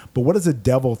doing. Yeah. But what does the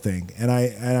devil think? And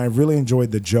I really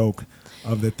enjoyed the joke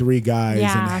of the three guys in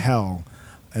hell.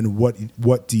 And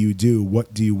what do you do?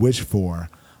 What do you wish for?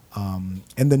 And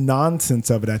the nonsense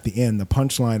of it at the end. The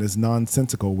punchline is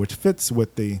nonsensical, which fits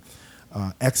with the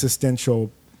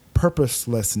existential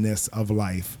purposelessness of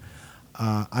life.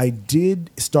 I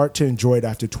did start to enjoy it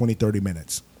after 20, 30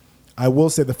 minutes. I will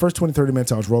say the first 20, 30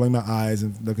 minutes, I was rolling my eyes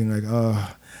and looking like,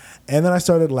 ugh. And then I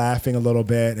started laughing a little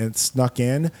bit and it snuck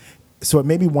in. So it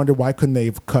made me wonder, why couldn't they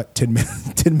have cut 10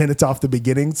 minutes off the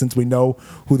beginning, since we know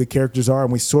who the characters are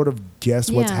and we sort of guess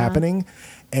what's happening,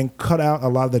 and cut out a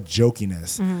lot of the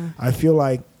jokiness. I feel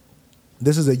like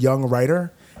this is a young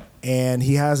writer and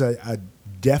he has a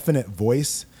definite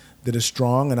voice that is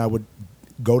strong, and I would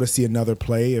go to see another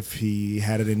play if he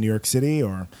had it in New York City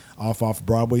or off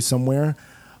Broadway somewhere.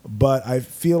 But I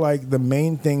feel like the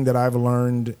main thing that I've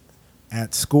learned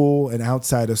at school and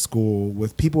outside of school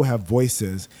with people who have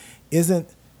voices isn't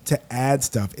to add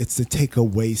stuff, it's to take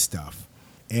away stuff.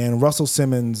 And Russell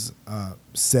Simmons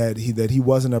said that he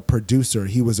wasn't a producer,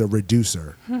 he was a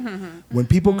reducer. When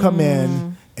people come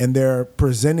in and they're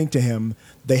presenting to him,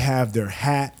 they have their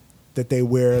hat that they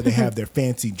wear, they have their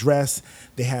fancy dress,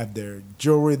 they have their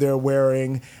jewelry they're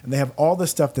wearing, and they have all the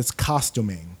stuff that's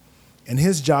costuming. And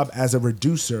his job as a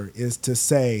reducer is to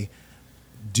say,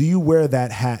 do you wear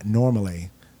that hat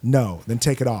normally? No, then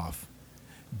take it off.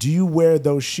 Do you wear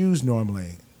those shoes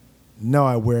normally? No,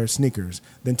 I wear sneakers.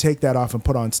 Then take that off and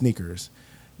put on sneakers.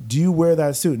 Do you wear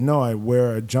that suit? No, I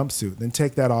wear a jumpsuit. Then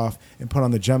take that off and put on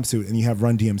the jumpsuit, and you have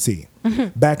Run DMC.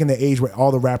 Back in the age where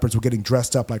all the rappers were getting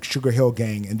dressed up like Sugar Hill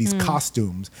Gang and these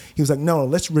costumes, he was like, no,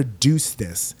 let's reduce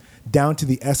this down to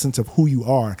the essence of who you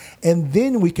are, and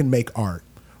then we can make art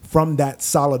from that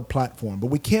solid platform. But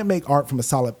we can't make art from a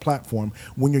solid platform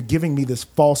when you're giving me this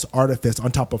false artifice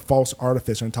on top of false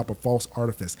artifice on top of false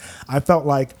artifice. I felt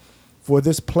like for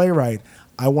this playwright,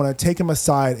 I want to take him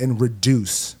aside and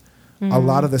reduce a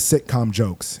lot of the sitcom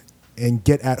jokes and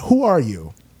get at, who are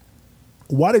you?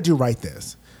 Why did you write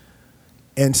this?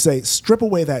 And say, strip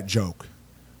away that joke.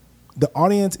 The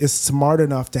audience is smart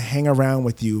enough to hang around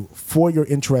with you for your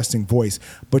interesting voice,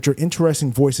 but your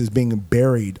interesting voice is being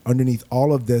buried underneath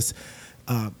all of this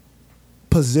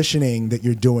positioning that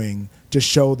you're doing to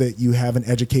show that you have an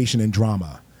education in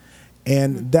drama.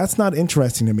 And that's not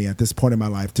interesting to me at this point in my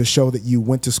life, to show that you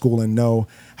went to school and know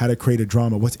how to create a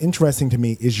drama. What's interesting to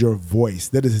me is your voice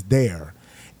that is there.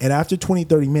 And after 20,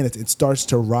 30 minutes, it starts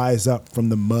to rise up from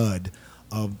the mud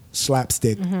of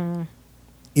slapstick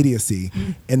idiocy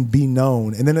and be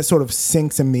known. And then it sort of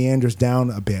sinks and meanders down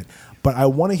a bit. But I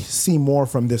want to see more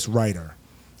from this writer.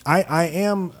 I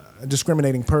am a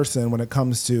discriminating person when it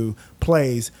comes to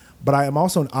plays, but I am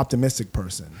also an optimistic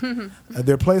person.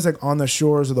 There are plays like On the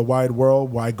Shores of the Wide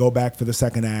World where I go back for the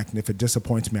second act, and if it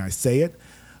disappoints me, I say it.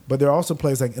 But there are also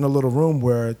plays like In a Little Room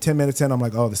where 10 minutes in, I'm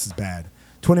like, oh, this is bad.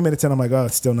 20 minutes in, I'm like, oh,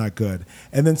 it's still not good.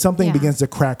 And then something begins to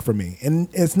crack for me. And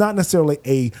it's not necessarily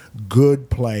a good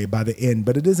play by the end,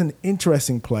 but it is an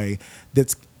interesting play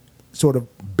that's sort of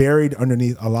buried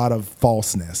underneath a lot of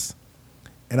falseness.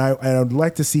 And I'd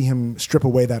like to see him strip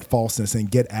away that falseness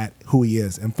and get at who he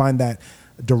is and find that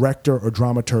director or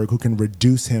dramaturg who can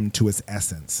reduce him to his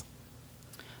essence.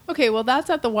 Okay, well, that's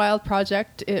at the Wild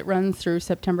Project. It runs through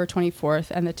September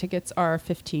 24th, and the tickets are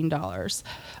 $15.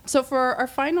 So for our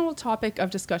final topic of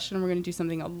discussion, we're going to do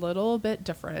something a little bit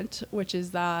different, which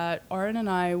is that Aaron and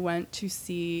I went to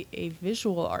see a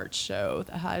visual arts show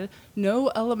that had no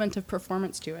element of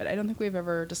performance to it. I don't think we've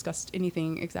ever discussed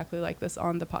anything exactly like this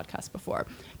on the podcast before,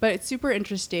 but it's super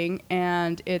interesting,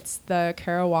 and it's the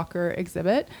Kara Walker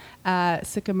exhibit at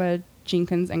Sycamore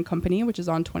Jenkins and Company, which is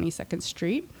on 22nd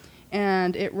Street.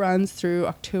 And it runs through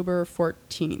October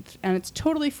 14th. And it's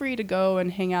totally free to go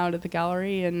and hang out at the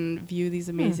gallery and view these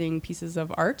amazing pieces of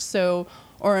art. So,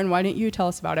 Oren, why don't you tell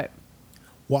us about it?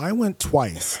 Well, I went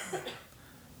twice.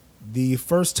 The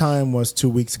first time was 2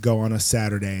 weeks ago on a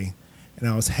Saturday, and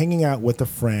I was hanging out with a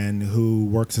friend who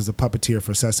works as a puppeteer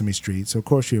for Sesame Street. So, of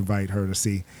course, you invite her to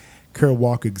see Kara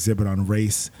Walker exhibit on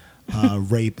race,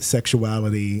 rape,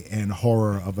 sexuality, and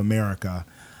horror of America.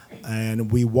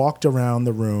 And we walked around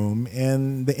the room,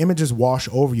 and the images wash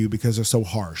over you because they're so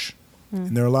harsh.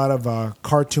 And there are a lot of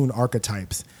cartoon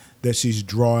archetypes that she's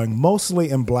drawing, mostly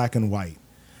in black and white,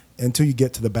 until you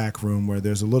get to the back room where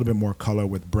there's a little bit more color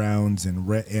with browns and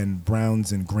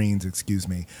greens,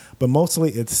 But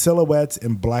mostly it's silhouettes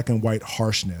in black and white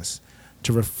harshness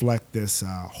to reflect this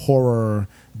horror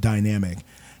dynamic.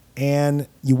 And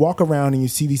you walk around and you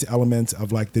see these elements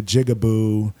of like the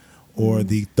jigaboo, or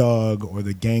the thug, or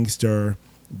the gangster,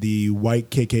 the white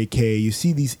KKK. You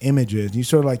see these images, and you're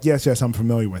sort of like, yes, I'm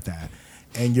familiar with that.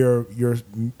 And you're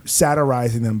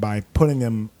satirizing them by putting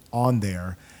them on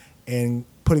there and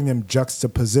putting them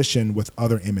juxtaposition with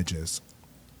other images.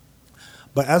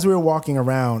 But as we were walking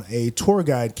around, a tour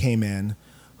guide came in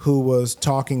who was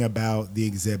talking about the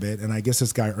exhibit, and I guess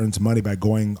this guy earns money by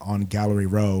going on Gallery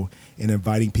Row and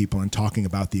inviting people and talking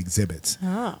about the exhibits.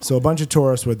 Oh. So a bunch of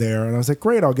tourists were there, and I was like,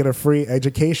 great, I'll get a free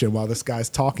education while this guy's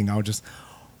talking. I'll just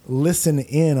listen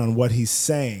in on what he's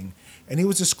saying. And he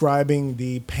was describing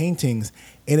the paintings,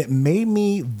 and it made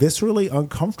me viscerally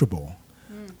uncomfortable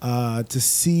to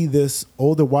see this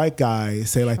older white guy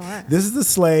say, like, this is the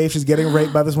slave, she's getting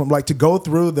raped by this woman, like to go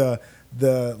through the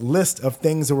list of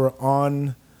things that were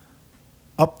on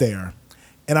up there.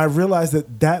 And I realized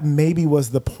that maybe was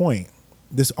the point.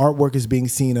 This artwork is being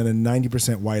seen in a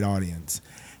 90% white audience.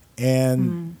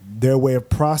 And their way of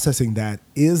processing that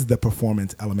is the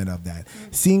performance element of that.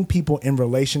 Seeing people in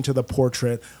relation to the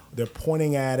portrait, they're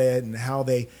pointing at it, and how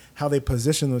they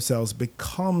position themselves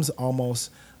becomes almost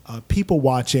people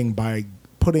watching by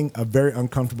putting a very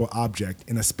uncomfortable object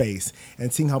in a space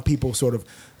and seeing how people sort of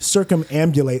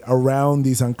circumambulate around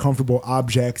these uncomfortable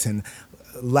objects and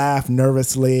laugh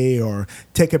nervously or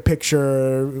take a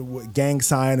picture, gang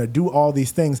sign, or do all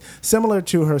these things, similar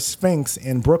to her Sphinx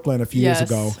in Brooklyn a few years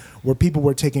ago, where people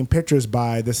were taking pictures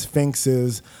by the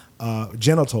Sphinx's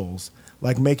genitals,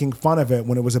 like making fun of it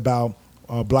when it was about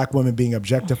black women being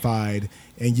objectified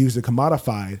and used as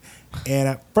commodified. And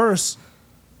at first,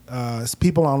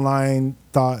 people online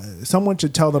thought someone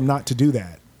should tell them not to do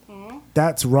that.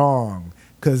 That's wrong,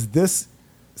 because this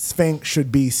Sphinx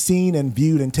should be seen and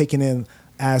viewed and taken in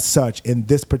as such in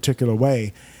this particular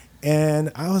way.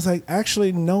 And I was like,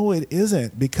 actually, no, it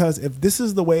isn't, because if this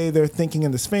is the way they're thinking in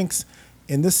the Sphinx,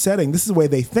 in this setting, this is the way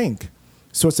they think.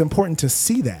 So it's important to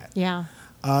see that. Yeah.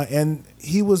 And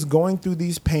he was going through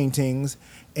these paintings,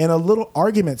 and a little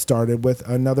argument started with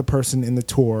another person in the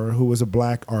tour who was a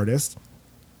black artist,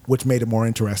 which made it more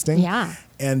interesting. Yeah.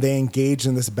 And they engaged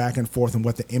in this back and forth on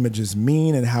what the images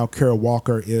mean and how Kara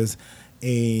Walker is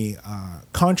a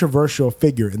controversial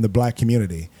figure in the black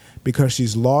community, because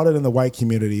she's lauded in the white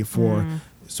community for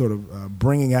sort of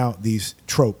bringing out these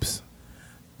tropes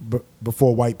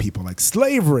before white people, like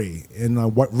slavery.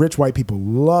 And rich white people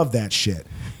love that shit.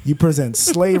 You present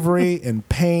slavery and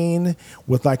pain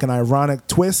with like an ironic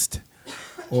twist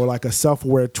or like a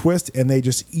self-aware twist, and they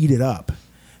just eat it up.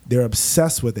 They're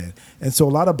obsessed with it. And so a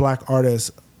lot of black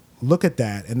artists look at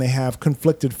that and they have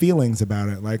conflicted feelings about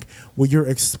it. Like, well, you're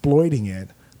exploiting it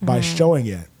by showing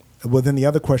it. Well, then the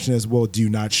other question is, well, do you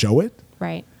not show it?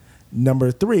 Right.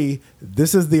 Number 3,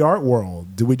 this is the art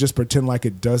world. Do we just pretend like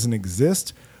it doesn't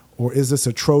exist? Or is this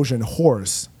a Trojan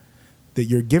horse that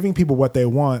you're giving people what they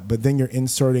want, but then you're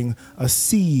inserting a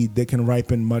seed that can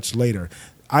ripen much later?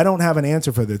 I don't have an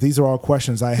answer for this. These are all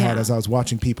questions I had as I was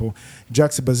watching people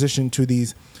juxtaposition to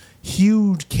these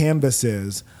huge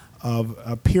canvases of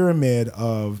a pyramid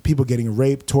of people getting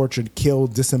raped, tortured,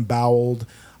 killed, disemboweled,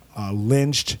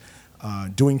 lynched,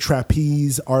 doing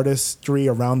trapeze artistry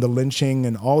around the lynching,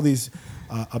 and all these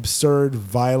absurd,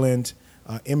 violent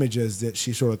images that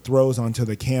she sort of throws onto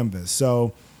the canvas.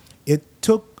 So it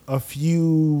took a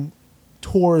few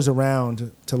tours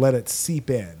around to let it seep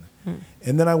in.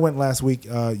 And then I went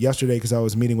yesterday, because I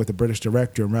was meeting with the British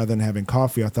director, and rather than having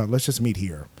coffee, I thought, let's just meet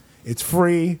here. It's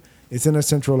free. It's in a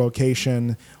central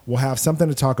location. We'll have something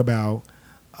to talk about,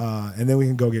 and then we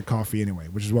can go get coffee anyway,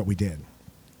 which is what we did.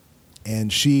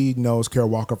 And she knows Kara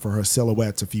Walker for her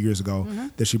silhouettes a few years ago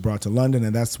that she brought to London,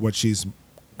 and that's what she's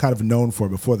kind of known for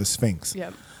before the Sphinx.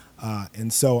 Yep.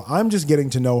 And so I'm just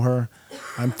getting to know her.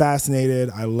 I'm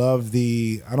fascinated. I love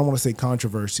I don't want to say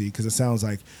controversy, because it sounds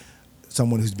like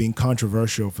someone who's being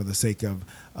controversial for the sake of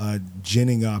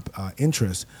ginning up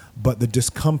interest, but the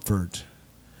discomfort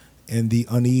and the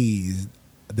unease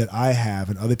that I have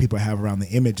and other people have around the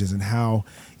images and how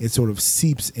it sort of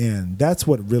seeps in. That's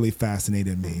what really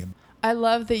fascinated me. I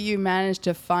love that you managed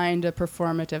to find a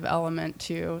performative element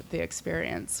to the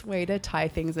experience. Way to tie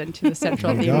things into the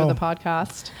central theme of the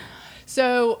podcast.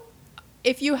 So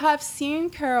if you have seen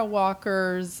Kara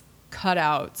Walker's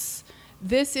cutouts,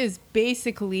 this is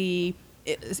basically,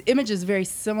 image is very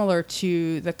similar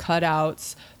to the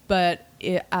cutouts, but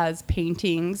as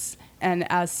paintings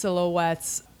and as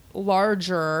silhouettes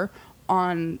larger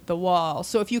on the wall.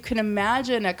 So if you can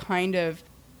imagine a kind of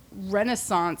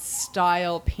Renaissance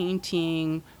style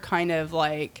painting, kind of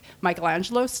like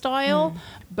Michelangelo style,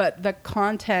 but the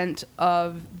content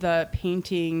of the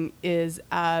painting is,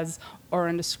 as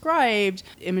Oren described,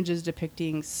 images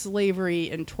depicting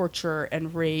slavery and torture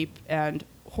and rape and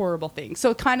horrible things.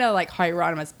 So kind of like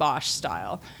Hieronymus Bosch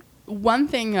style. One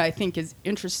thing I think is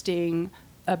interesting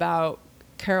about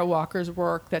Kara Walker's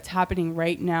work that's happening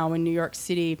right now in New York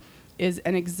City is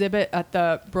an exhibit at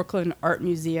the Brooklyn Art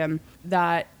Museum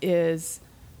that is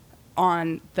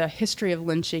on the history of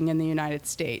lynching in the United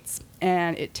States.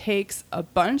 And it takes a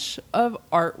bunch of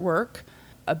artwork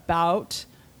about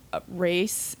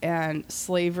race and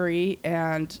slavery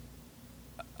and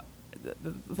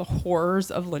the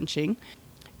horrors of lynching,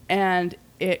 and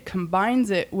it combines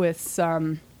it with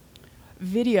some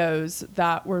videos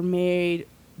that were made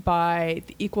by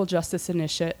the Equal Justice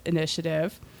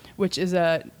Initiative, which is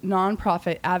a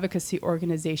nonprofit advocacy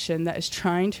organization that is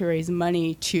trying to raise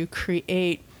money to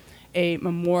create a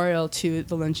memorial to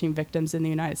the lynching victims in the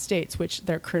United States, which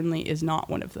there currently is not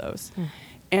one of those.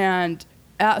 And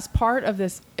as part of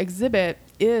this exhibit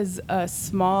is a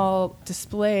small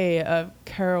display of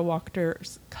Kara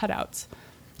Walker's cutouts.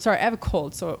 Sorry, I have a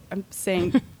cold, so I'm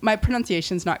saying my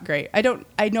pronunciation's not great. I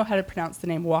know how to pronounce the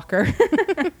name Walker.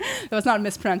 That was not a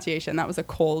mispronunciation. That was a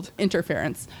cold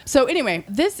interference. So anyway,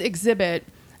 this exhibit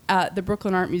at the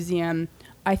Brooklyn Art Museum,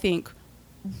 I think,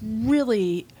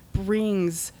 really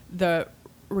brings the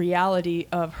reality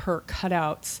of her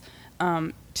cutouts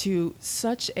to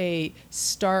such a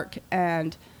stark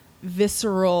and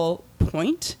visceral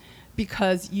point,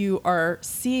 because you are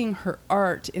seeing her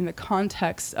art in the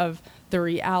context of the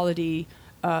reality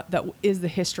that is the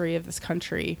history of this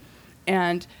country.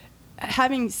 And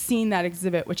having seen that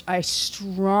exhibit, which I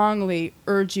strongly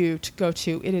urge you to go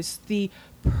to, it is the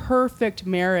perfect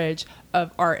marriage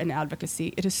of art and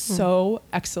advocacy. It is so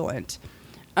excellent.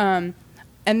 And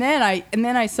then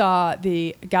I saw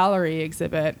the gallery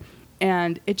exhibit,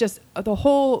 and it just, the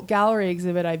whole gallery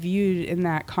exhibit I viewed in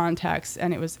that context,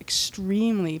 and it was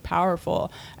extremely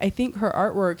powerful. I think her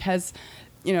artwork has,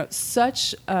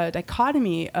 such a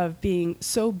dichotomy of being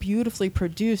so beautifully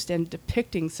produced and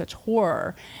depicting such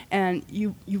horror, and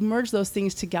you merge those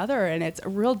things together, and it's a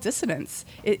real dissonance.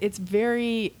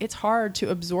 It's hard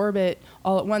to absorb it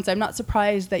all at once. I'm not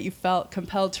surprised that you felt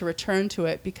compelled to return to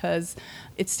it, because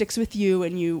it sticks with you,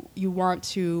 and you want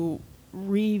to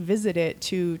revisit it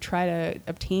to try to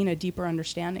obtain a deeper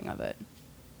understanding of it.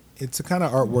 It's the kind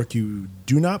of artwork you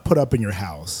do not put up in your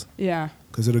house. Yeah.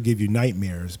 Because it'll give you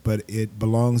nightmares, but it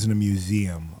belongs in a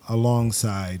museum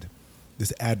alongside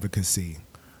this advocacy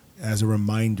as a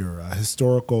reminder, a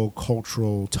historical,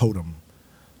 cultural totem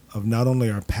of not only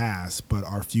our past, but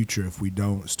our future if we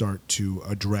don't start to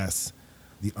address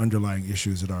the underlying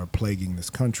issues that are plaguing this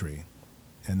country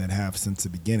and that have since the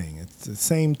beginning. It's the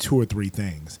same 2 or 3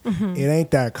 things. It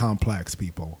ain't that complex,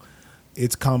 people.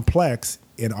 it's complex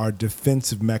in our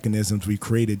defensive mechanisms we've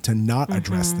created to not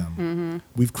address them.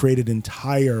 We've created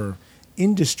entire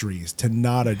industries to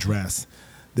not address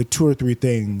the 2 or 3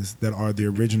 things that are the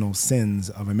original sins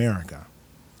of America.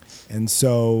 And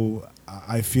so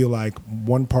I feel like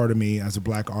one part of me as a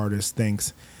black artist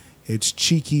thinks it's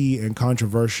cheeky and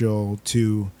controversial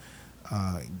to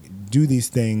do these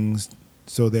things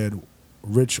so that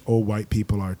rich old white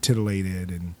people are titillated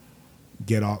and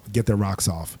get their rocks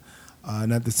off.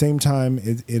 And at the same time,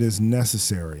 it is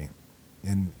necessary,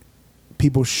 and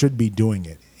people should be doing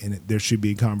it, and there should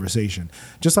be a conversation.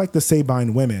 Just like the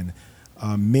Sabine women,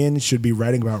 men should be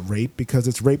writing about rape because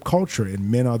it's rape culture,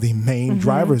 and men are the main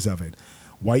drivers of it.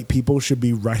 White people should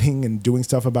be writing and doing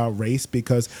stuff about race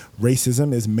because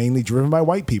racism is mainly driven by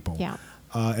white people. Yeah.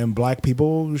 And black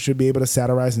people should be able to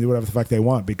satirize and do whatever the fuck they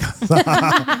want because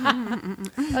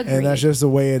and that's just the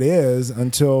way it is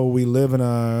until we live in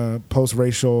a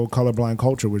post-racial colorblind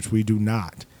culture, which we do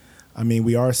not. I mean,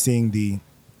 we are seeing the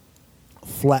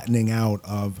flattening out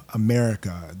of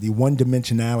America, the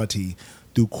one-dimensionality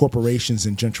through corporations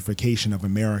and gentrification of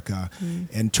America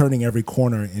and turning every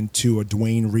corner into a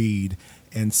Dwayne Reed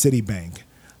and Citibank.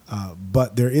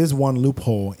 But there is one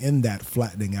loophole in that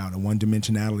flattening out and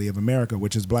one-dimensionality of America,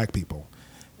 which is black people.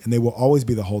 And they will always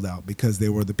be the holdout because they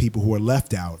were the people who were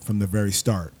left out from the very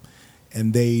start.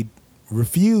 And they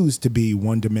refused to be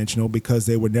one-dimensional because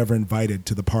they were never invited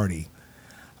to the party.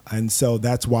 And so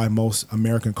that's why most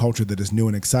American culture that is new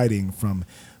and exciting, from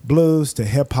blues to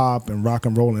hip-hop and rock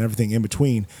and roll and everything in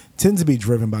between, tends to be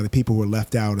driven by the people who are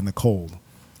left out in the cold.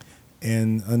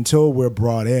 And until we're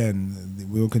brought in,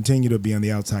 we will continue to be on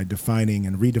the outside defining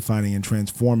and redefining and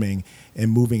transforming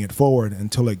and moving it forward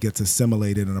until it gets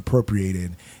assimilated and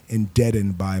appropriated and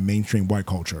deadened by mainstream white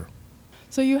culture.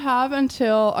 So you have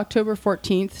until October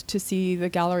 14th to see the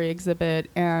gallery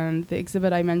exhibit, and the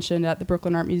exhibit I mentioned at the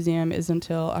Brooklyn Art Museum is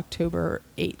until October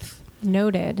 8th.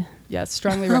 Noted. Yes,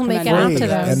 strongly I'll recommend make it out it. to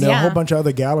those. And there are a Yeah. whole bunch of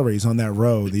other galleries on that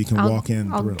road that you can I'll, walk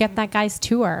in I'll through. get that guy's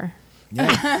tour. Yeah.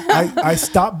 I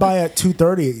stopped by at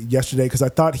 2:30 yesterday because I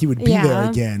thought he would be there Yeah.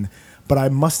 again, but I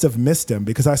must have missed him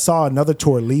because I saw another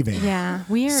tour leaving. Yeah,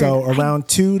 weird. So around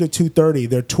 2 to 2:30,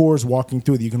 there are tours walking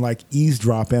through that you can like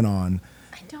eavesdrop in on.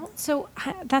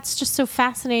 That's just so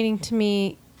fascinating to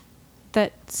me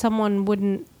that someone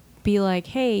wouldn't be like,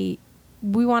 hey,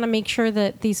 we want to make sure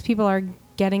that these people are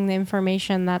getting the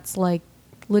information that's like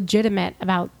legitimate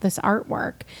about this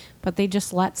artwork, but they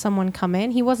just let someone come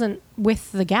in. He wasn't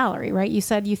with the gallery, right? You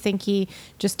said you think he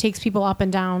just takes people up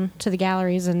and down to the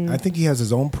galleries, and I think he has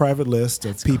his own private list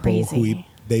of people crazy. who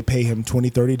they pay him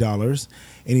 $20, $30,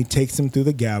 and he takes them through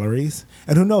the galleries.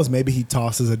 And who knows, maybe he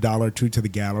tosses $1 or $2 to the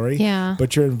gallery. Yeah.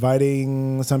 But you're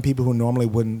inviting some people who normally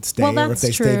wouldn't stay, Well, or if that's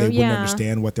they stay, true, they wouldn't yeah.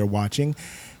 understand what they're watching.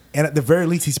 And at the very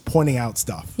least, he's pointing out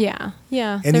stuff. yeah.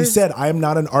 And he there's- said, I am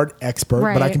not an art expert,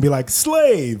 but I Right. can be like,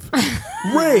 slave,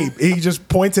 rape. And he just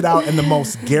points it out in the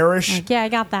most garish, like, yeah, I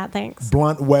got that, thanks.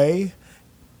 blunt way.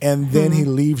 And then he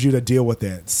leaves you to deal with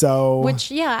it. So,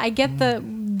 Which, yeah, I get the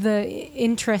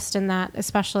interest in that,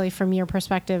 especially from your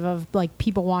perspective of like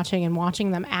people watching and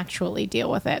watching them actually deal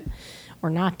with it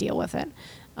or not deal with it.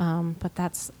 But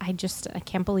I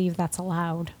can't believe that's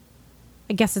allowed.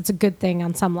 I guess it's a good thing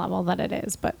on some level that it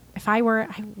is. But if I would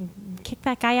kick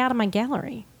that guy out of my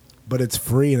gallery. but it's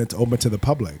free and it's open to the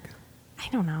public. I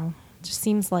don't know. It just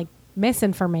seems like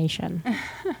misinformation.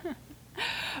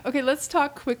 Okay, let's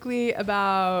talk quickly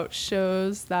about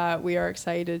shows that we are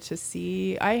excited to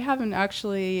see. I haven't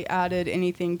actually added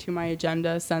anything to my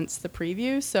agenda since the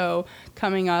preview. So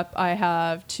coming up, I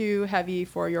have Too Heavy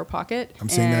for Your Pocket. I'm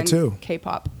seeing that and too.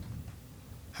 K-pop.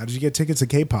 How did you get tickets to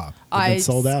K-pop? They've I been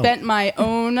sold out. spent my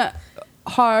own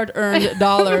hard-earned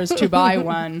dollars to buy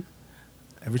one.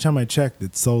 Every time I checked,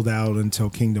 it's sold out until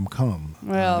Kingdom Come.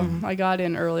 Well, I got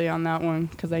in early on that one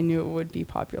because I knew it would be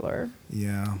popular.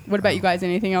 Yeah. What about you guys?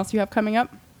 Anything else you have coming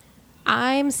up?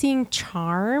 I'm seeing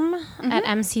Charm at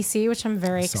MCC, which I'm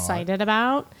very Saw it. excited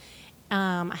about.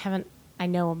 I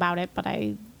know about it, but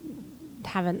I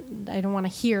don't want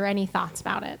to hear any thoughts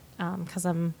about it because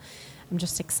I'm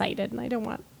just excited and I don't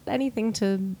want anything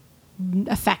to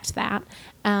affect that.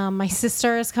 My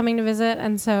sister is coming to visit,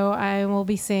 and so I will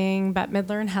be seeing Bette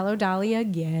Midler and Hello Dolly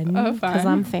again Oh, because fun.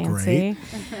 I'm fancy.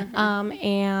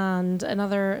 And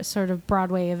another sort of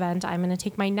Broadway event, I'm going to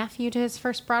take my nephew to his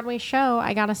first Broadway show.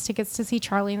 I got us tickets to see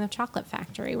Charlie and the Chocolate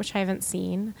Factory, which I haven't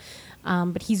seen,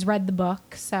 but he's read the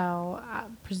book, so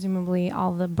presumably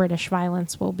all the British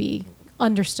violence will be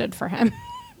understood for him.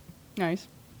 Nice.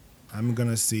 I'm going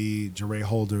to see Jeray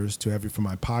Holders, Too Heavy for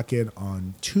My Pocket,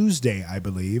 on Tuesday, I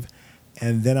believe.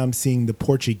 And then I'm seeing The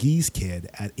Portuguese Kid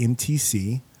at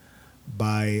MTC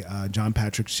by John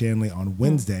Patrick Shanley on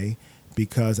Wednesday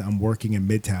because I'm working in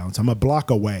Midtown. So I'm a block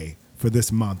away for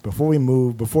this month. Before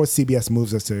CBS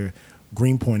moves us to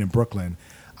Greenpoint in Brooklyn,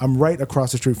 I'm right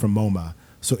across the street from MoMA.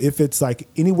 So if it's like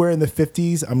anywhere in the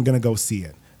 50s, I'm going to go see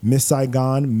it. Miss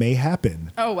Saigon may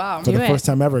happen. Oh, wow. For the first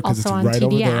time ever because it's Also on right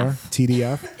over TDF. there,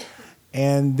 TDF.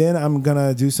 And then I'm going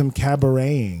to do some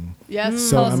cabareting. Yes,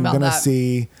 So tell us I'm about going to that.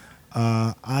 see,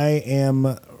 I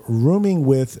am rooming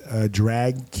with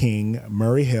drag king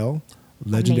Murray Hill,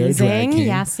 legendary drag Amazing. king.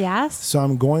 Yes, yes. So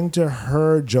I'm going to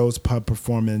her Joe's Pub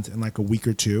performance in like a week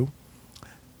or two.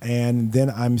 And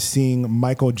then I'm seeing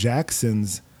Michael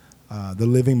Jackson's, the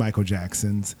living Michael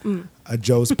Jackson's, a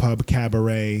Joe's Pub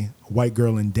cabaret, White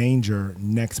Girl in Danger,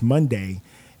 next Monday.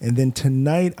 And then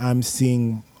tonight I'm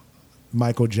seeing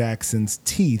Michael Jackson's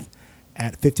Teeth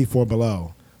at 54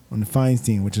 Below on the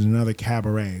Feinstein, which is another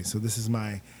cabaret. So this is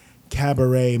my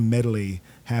cabaret medley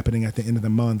happening at the end of the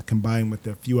month, combined with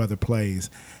a few other plays.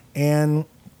 And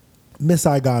Miss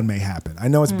Saigon may happen. I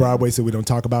know it's Broadway, so we don't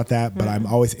talk about that, but I'm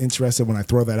always interested when I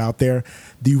throw that out there.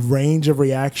 The range of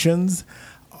reactions,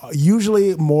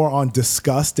 usually more on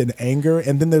disgust and anger,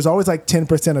 and then there's always like 10%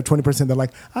 or 20% that are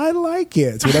like, I like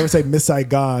it. So whenever I say Miss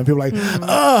Saigon, people are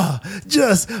like,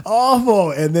 just awful.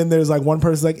 And then there's like one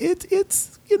person like,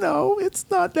 it's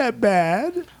not that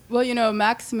bad. Well,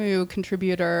 Maximu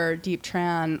contributor Deep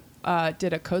Tran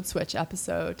did a Code Switch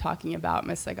episode talking about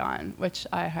Miss Saigon, which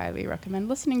I highly recommend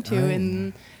listening to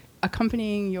in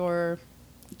accompanying your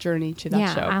journey to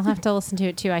that show. I'll have to listen to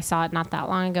it too. I saw it not that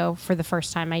long ago for the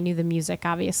first time. I knew the music,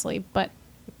 obviously, but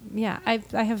yeah,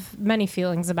 I have many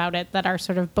feelings about it that are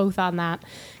sort of both on that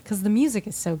because the music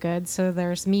is so good. So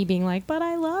there's me being like, but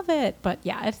I love it. But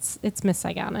yeah, it's Miss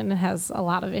Saigon and it has a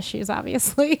lot of issues,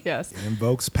 obviously. Yes. It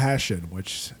invokes passion,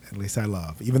 which at least I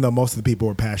love. Even though most of the people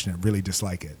who are passionate really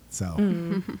dislike it.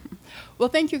 So, Well,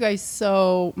 thank you guys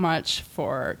so much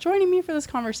for joining me for this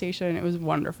conversation. It was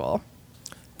wonderful.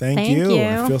 thank Thank you. you.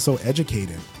 I feel so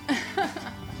educated and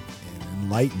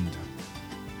enlightened.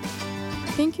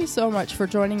 Thank you so much for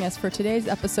joining us for today's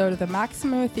episode of the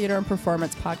Maximu Theater and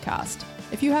Performance Podcast.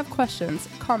 If you have questions,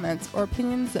 comments, or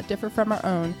opinions that differ from our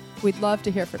own, we'd love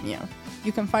to hear from you.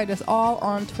 You can find us all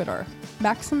on Twitter.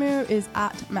 Maximu is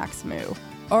at Maximu.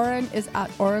 Oren is at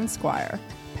Oren Squire.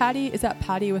 Patty is at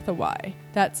Patty with a Y.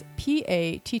 That's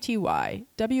PATTYWITHAY.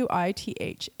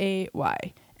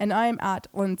 And I'm at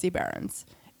Lindsay Behrens.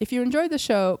 If you enjoyed the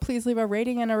show, please leave a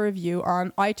rating and a review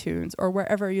on iTunes or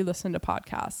wherever you listen to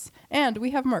podcasts. And we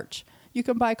have merch. You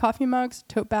can buy coffee mugs,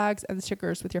 tote bags, and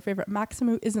stickers with your favorite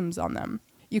Maximu-isms on them.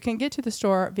 You can get to the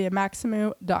store via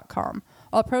maximu.com.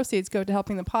 All proceeds go to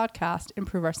helping the podcast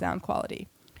improve our sound quality.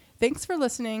 Thanks for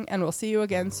listening, and we'll see you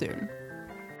again soon.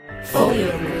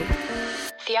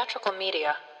 Theatrical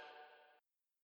media.